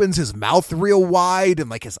opens his mouth real wide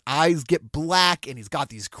and his eyes get black and he's got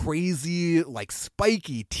these crazy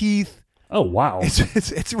spiky teeth. Oh wow,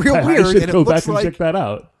 it's real weird. I should go back and check that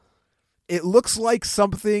out. It looks like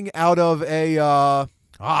something out of a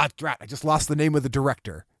drat. I just lost the name of the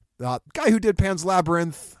director. The guy who did Pan's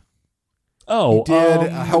Labyrinth. Oh, he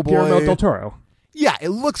did Hellboy. Guillermo del Toro. Yeah, it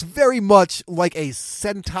looks very much like a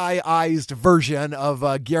Sentai-ized version of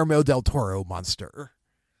Guillermo del Toro monster.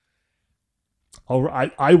 All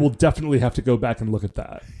right, I will definitely have to go back and look at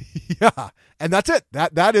that. Yeah, and that's it.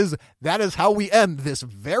 That is how we end this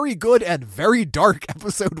very good and very dark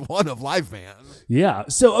episode 1 of Live Man. Yeah.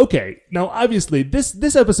 So okay, now obviously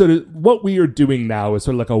this episode, what we are doing now is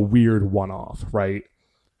sort of a weird one-off, right?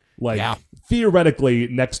 Theoretically,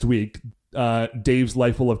 next week, Dave's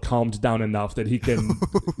life will have calmed down enough that he can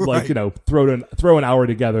right. throw an hour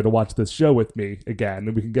together to watch this show with me again,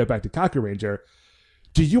 and we can get back to Kaku Ranger.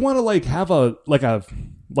 Do you want to have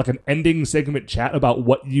an ending segment chat about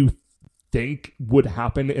what you think would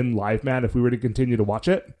happen in Live Man if we were to continue to watch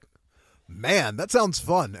it? Man, that sounds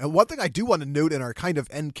fun. And one thing I do want to note in our kind of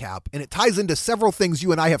end cap, and it ties into several things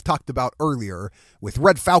you and I have talked about earlier, with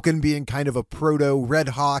Red Falcon being kind of a proto Red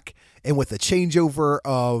Hawk, and with the changeover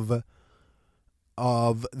of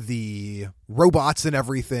the robots and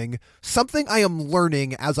everything. Something I am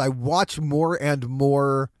learning as I watch more and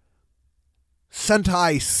more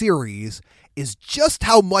Sentai series is just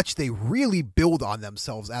how much they really build on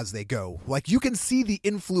themselves as they go. You can see the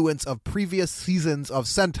influence of previous seasons of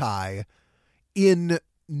Sentai in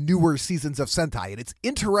newer seasons of Sentai. And it's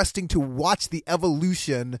interesting to watch the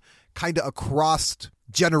evolution kind of across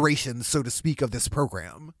generations, so to speak, of this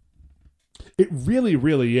program. It really,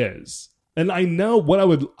 really is. And I know what I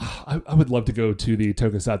would love to go to the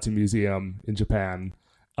Tokusatsu Museum in Japan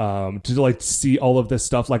to see all of this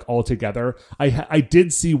stuff all together. I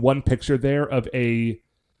did see one picture there of a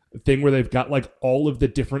thing where they've got all of the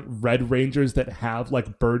different Red Rangers that have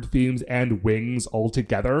bird themes and wings all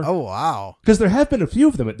together. Oh wow! Because there have been a few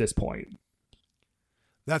of them at this point.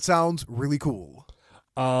 That sounds really cool.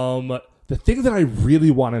 The thing that I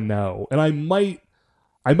really want to know, and I might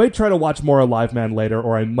try to watch more of Live Man later,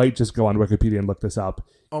 or I might just go on Wikipedia and look this up.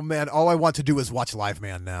 Oh man, all I want to do is watch Live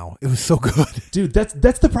Man now. It was so good. Dude, that's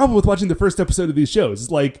the problem with watching the first episode of these shows.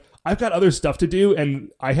 It's I've got other stuff to do,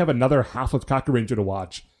 and I have another half of Kaku Ranger to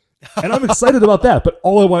watch. And I'm excited about that, but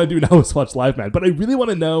all I want to do now is watch Live Man. But I really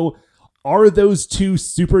want to know, are those two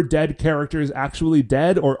super dead characters actually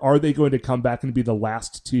dead, or are they going to come back and be the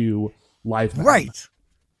last two Live Men? Right.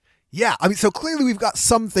 Yeah, I mean, so clearly we've got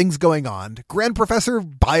some things going on. Grand Professor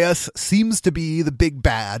Bias seems to be the big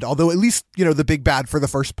bad, although at least, the big bad for the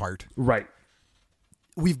first part. Right.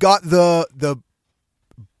 We've got the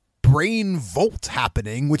Brain Volt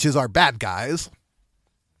happening, which is our bad guys.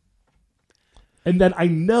 And then I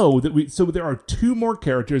know that so there are two more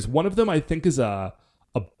characters. One of them I think is a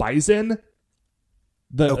Bison.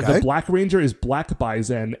 The Black Ranger is Black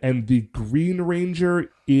Bison, and the Green Ranger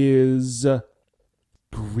is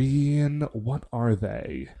green. What are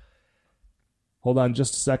they? Hold on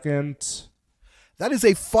just a second. That is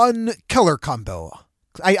a fun color combo.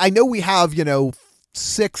 I know we have,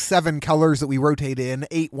 6, 7 colors that we rotate in,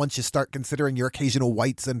 8 once you start considering your occasional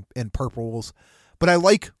whites and purples. But I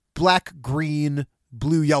like black, green,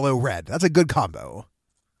 blue, yellow, red. That's a good combo.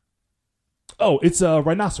 Oh, it's a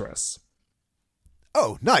rhinoceros.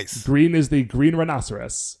 Oh, nice. Green is the green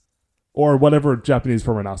rhinoceros, or whatever Japanese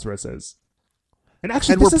for rhinoceros is. And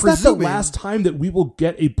actually, this is not the last time that we will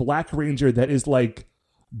get a Black Ranger that is like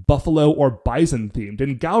buffalo or bison themed.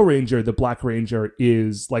 In Gao Ranger, the Black Ranger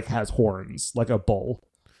is has horns, like a bull.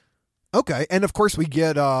 Okay, and of course we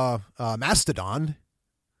get Mastodon.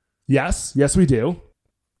 Yes, we do.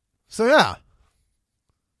 So yeah.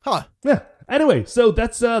 Huh. Yeah. Anyway, so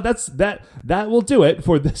that's that will do it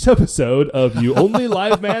for this episode of You Only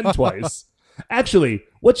Live Man Twice. Actually,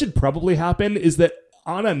 what should probably happen is that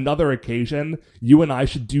on another occasion, you and I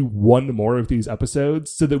should do one more of these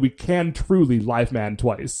episodes so that we can truly live man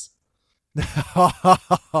twice. Yeah,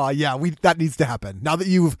 that needs to happen. Now that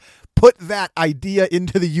you've put that idea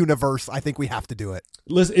into the universe, I think we have to do it.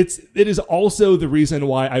 Listen, it is also the reason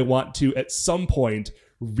why I want to, at some point,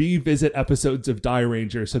 revisit episodes of Die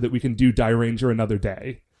Ranger so that we can do Die Ranger another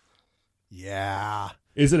day. Yeah.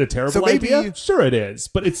 Is it a terrible idea? Sure it is,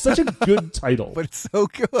 but it's such a good title. But it's so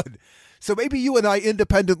good. So maybe you and I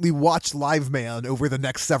independently watch Live Man over the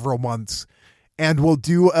next several months, and we'll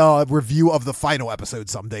do a review of the final episode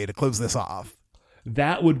someday to close this off.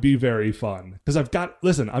 That would be very fun. Because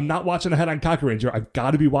I'm not watching ahead on Kaku Ranger. I've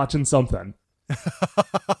got to be watching something.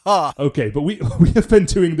 Okay, but we have been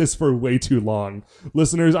doing this for way too long.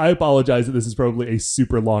 Listeners, I apologize that this is probably a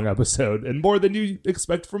super long episode, and more than you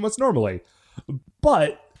expect from us normally.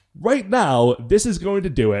 But right now, this is going to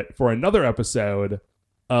do it for another episode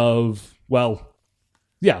of,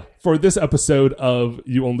 for this episode of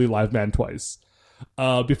You Only Live Man Twice.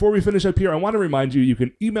 Before we finish up here, I want to remind you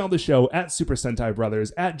can email the show at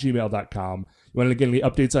supersentaibrothers@gmail.com. You want to get any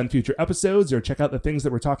updates on future episodes or check out the things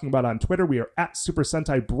that we're talking about on Twitter, we are at Super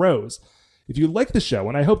Sentai Bros. If you like the show,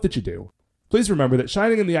 and I hope that you do, please remember that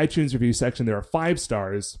shining in the iTunes review section, there are 5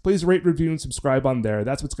 stars. Please rate, review, and subscribe on there.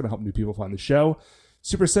 That's what's going to help new people find the show.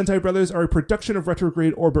 Super Sentai Brothers are a production of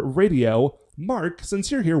Retrograde Orbit Radio. Mark, since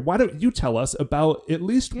you're here, why don't you tell us about at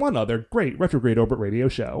least one other great Retrograde Orbit Radio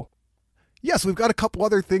show? Yes, we've got a couple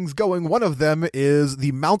other things going. One of them is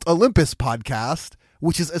the Mount Olympus podcast,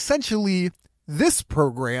 which is essentially this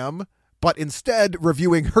program, but instead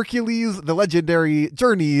reviewing Hercules, The Legendary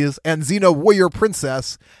Journeys, and Xena Warrior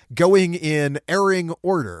Princess going in airing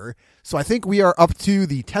order. So I think we are up to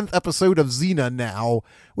the 10th episode of Xena now,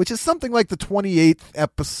 which is something like the 28th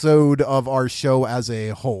episode of our show as a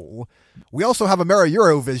whole. We also have Amera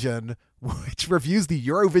Eurovision, which reviews the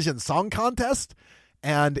Eurovision Song Contest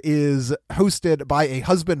and is hosted by a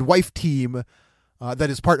husband-wife team that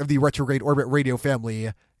is part of the Retrograde Orbit Radio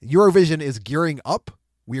family. Eurovision is gearing up.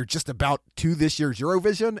 We are just about to this year's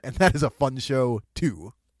Eurovision, and that is a fun show,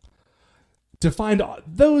 too. To find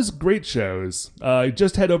those great shows,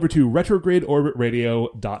 just head over to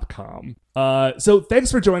retrogradeorbitradio.com. So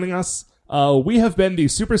thanks for joining us. We have been the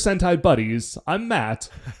Super Sentai Buddies. I'm Matt.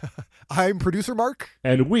 I'm producer Mark.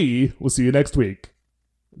 And we will see you next week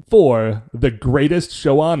for the greatest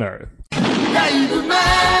show on Earth.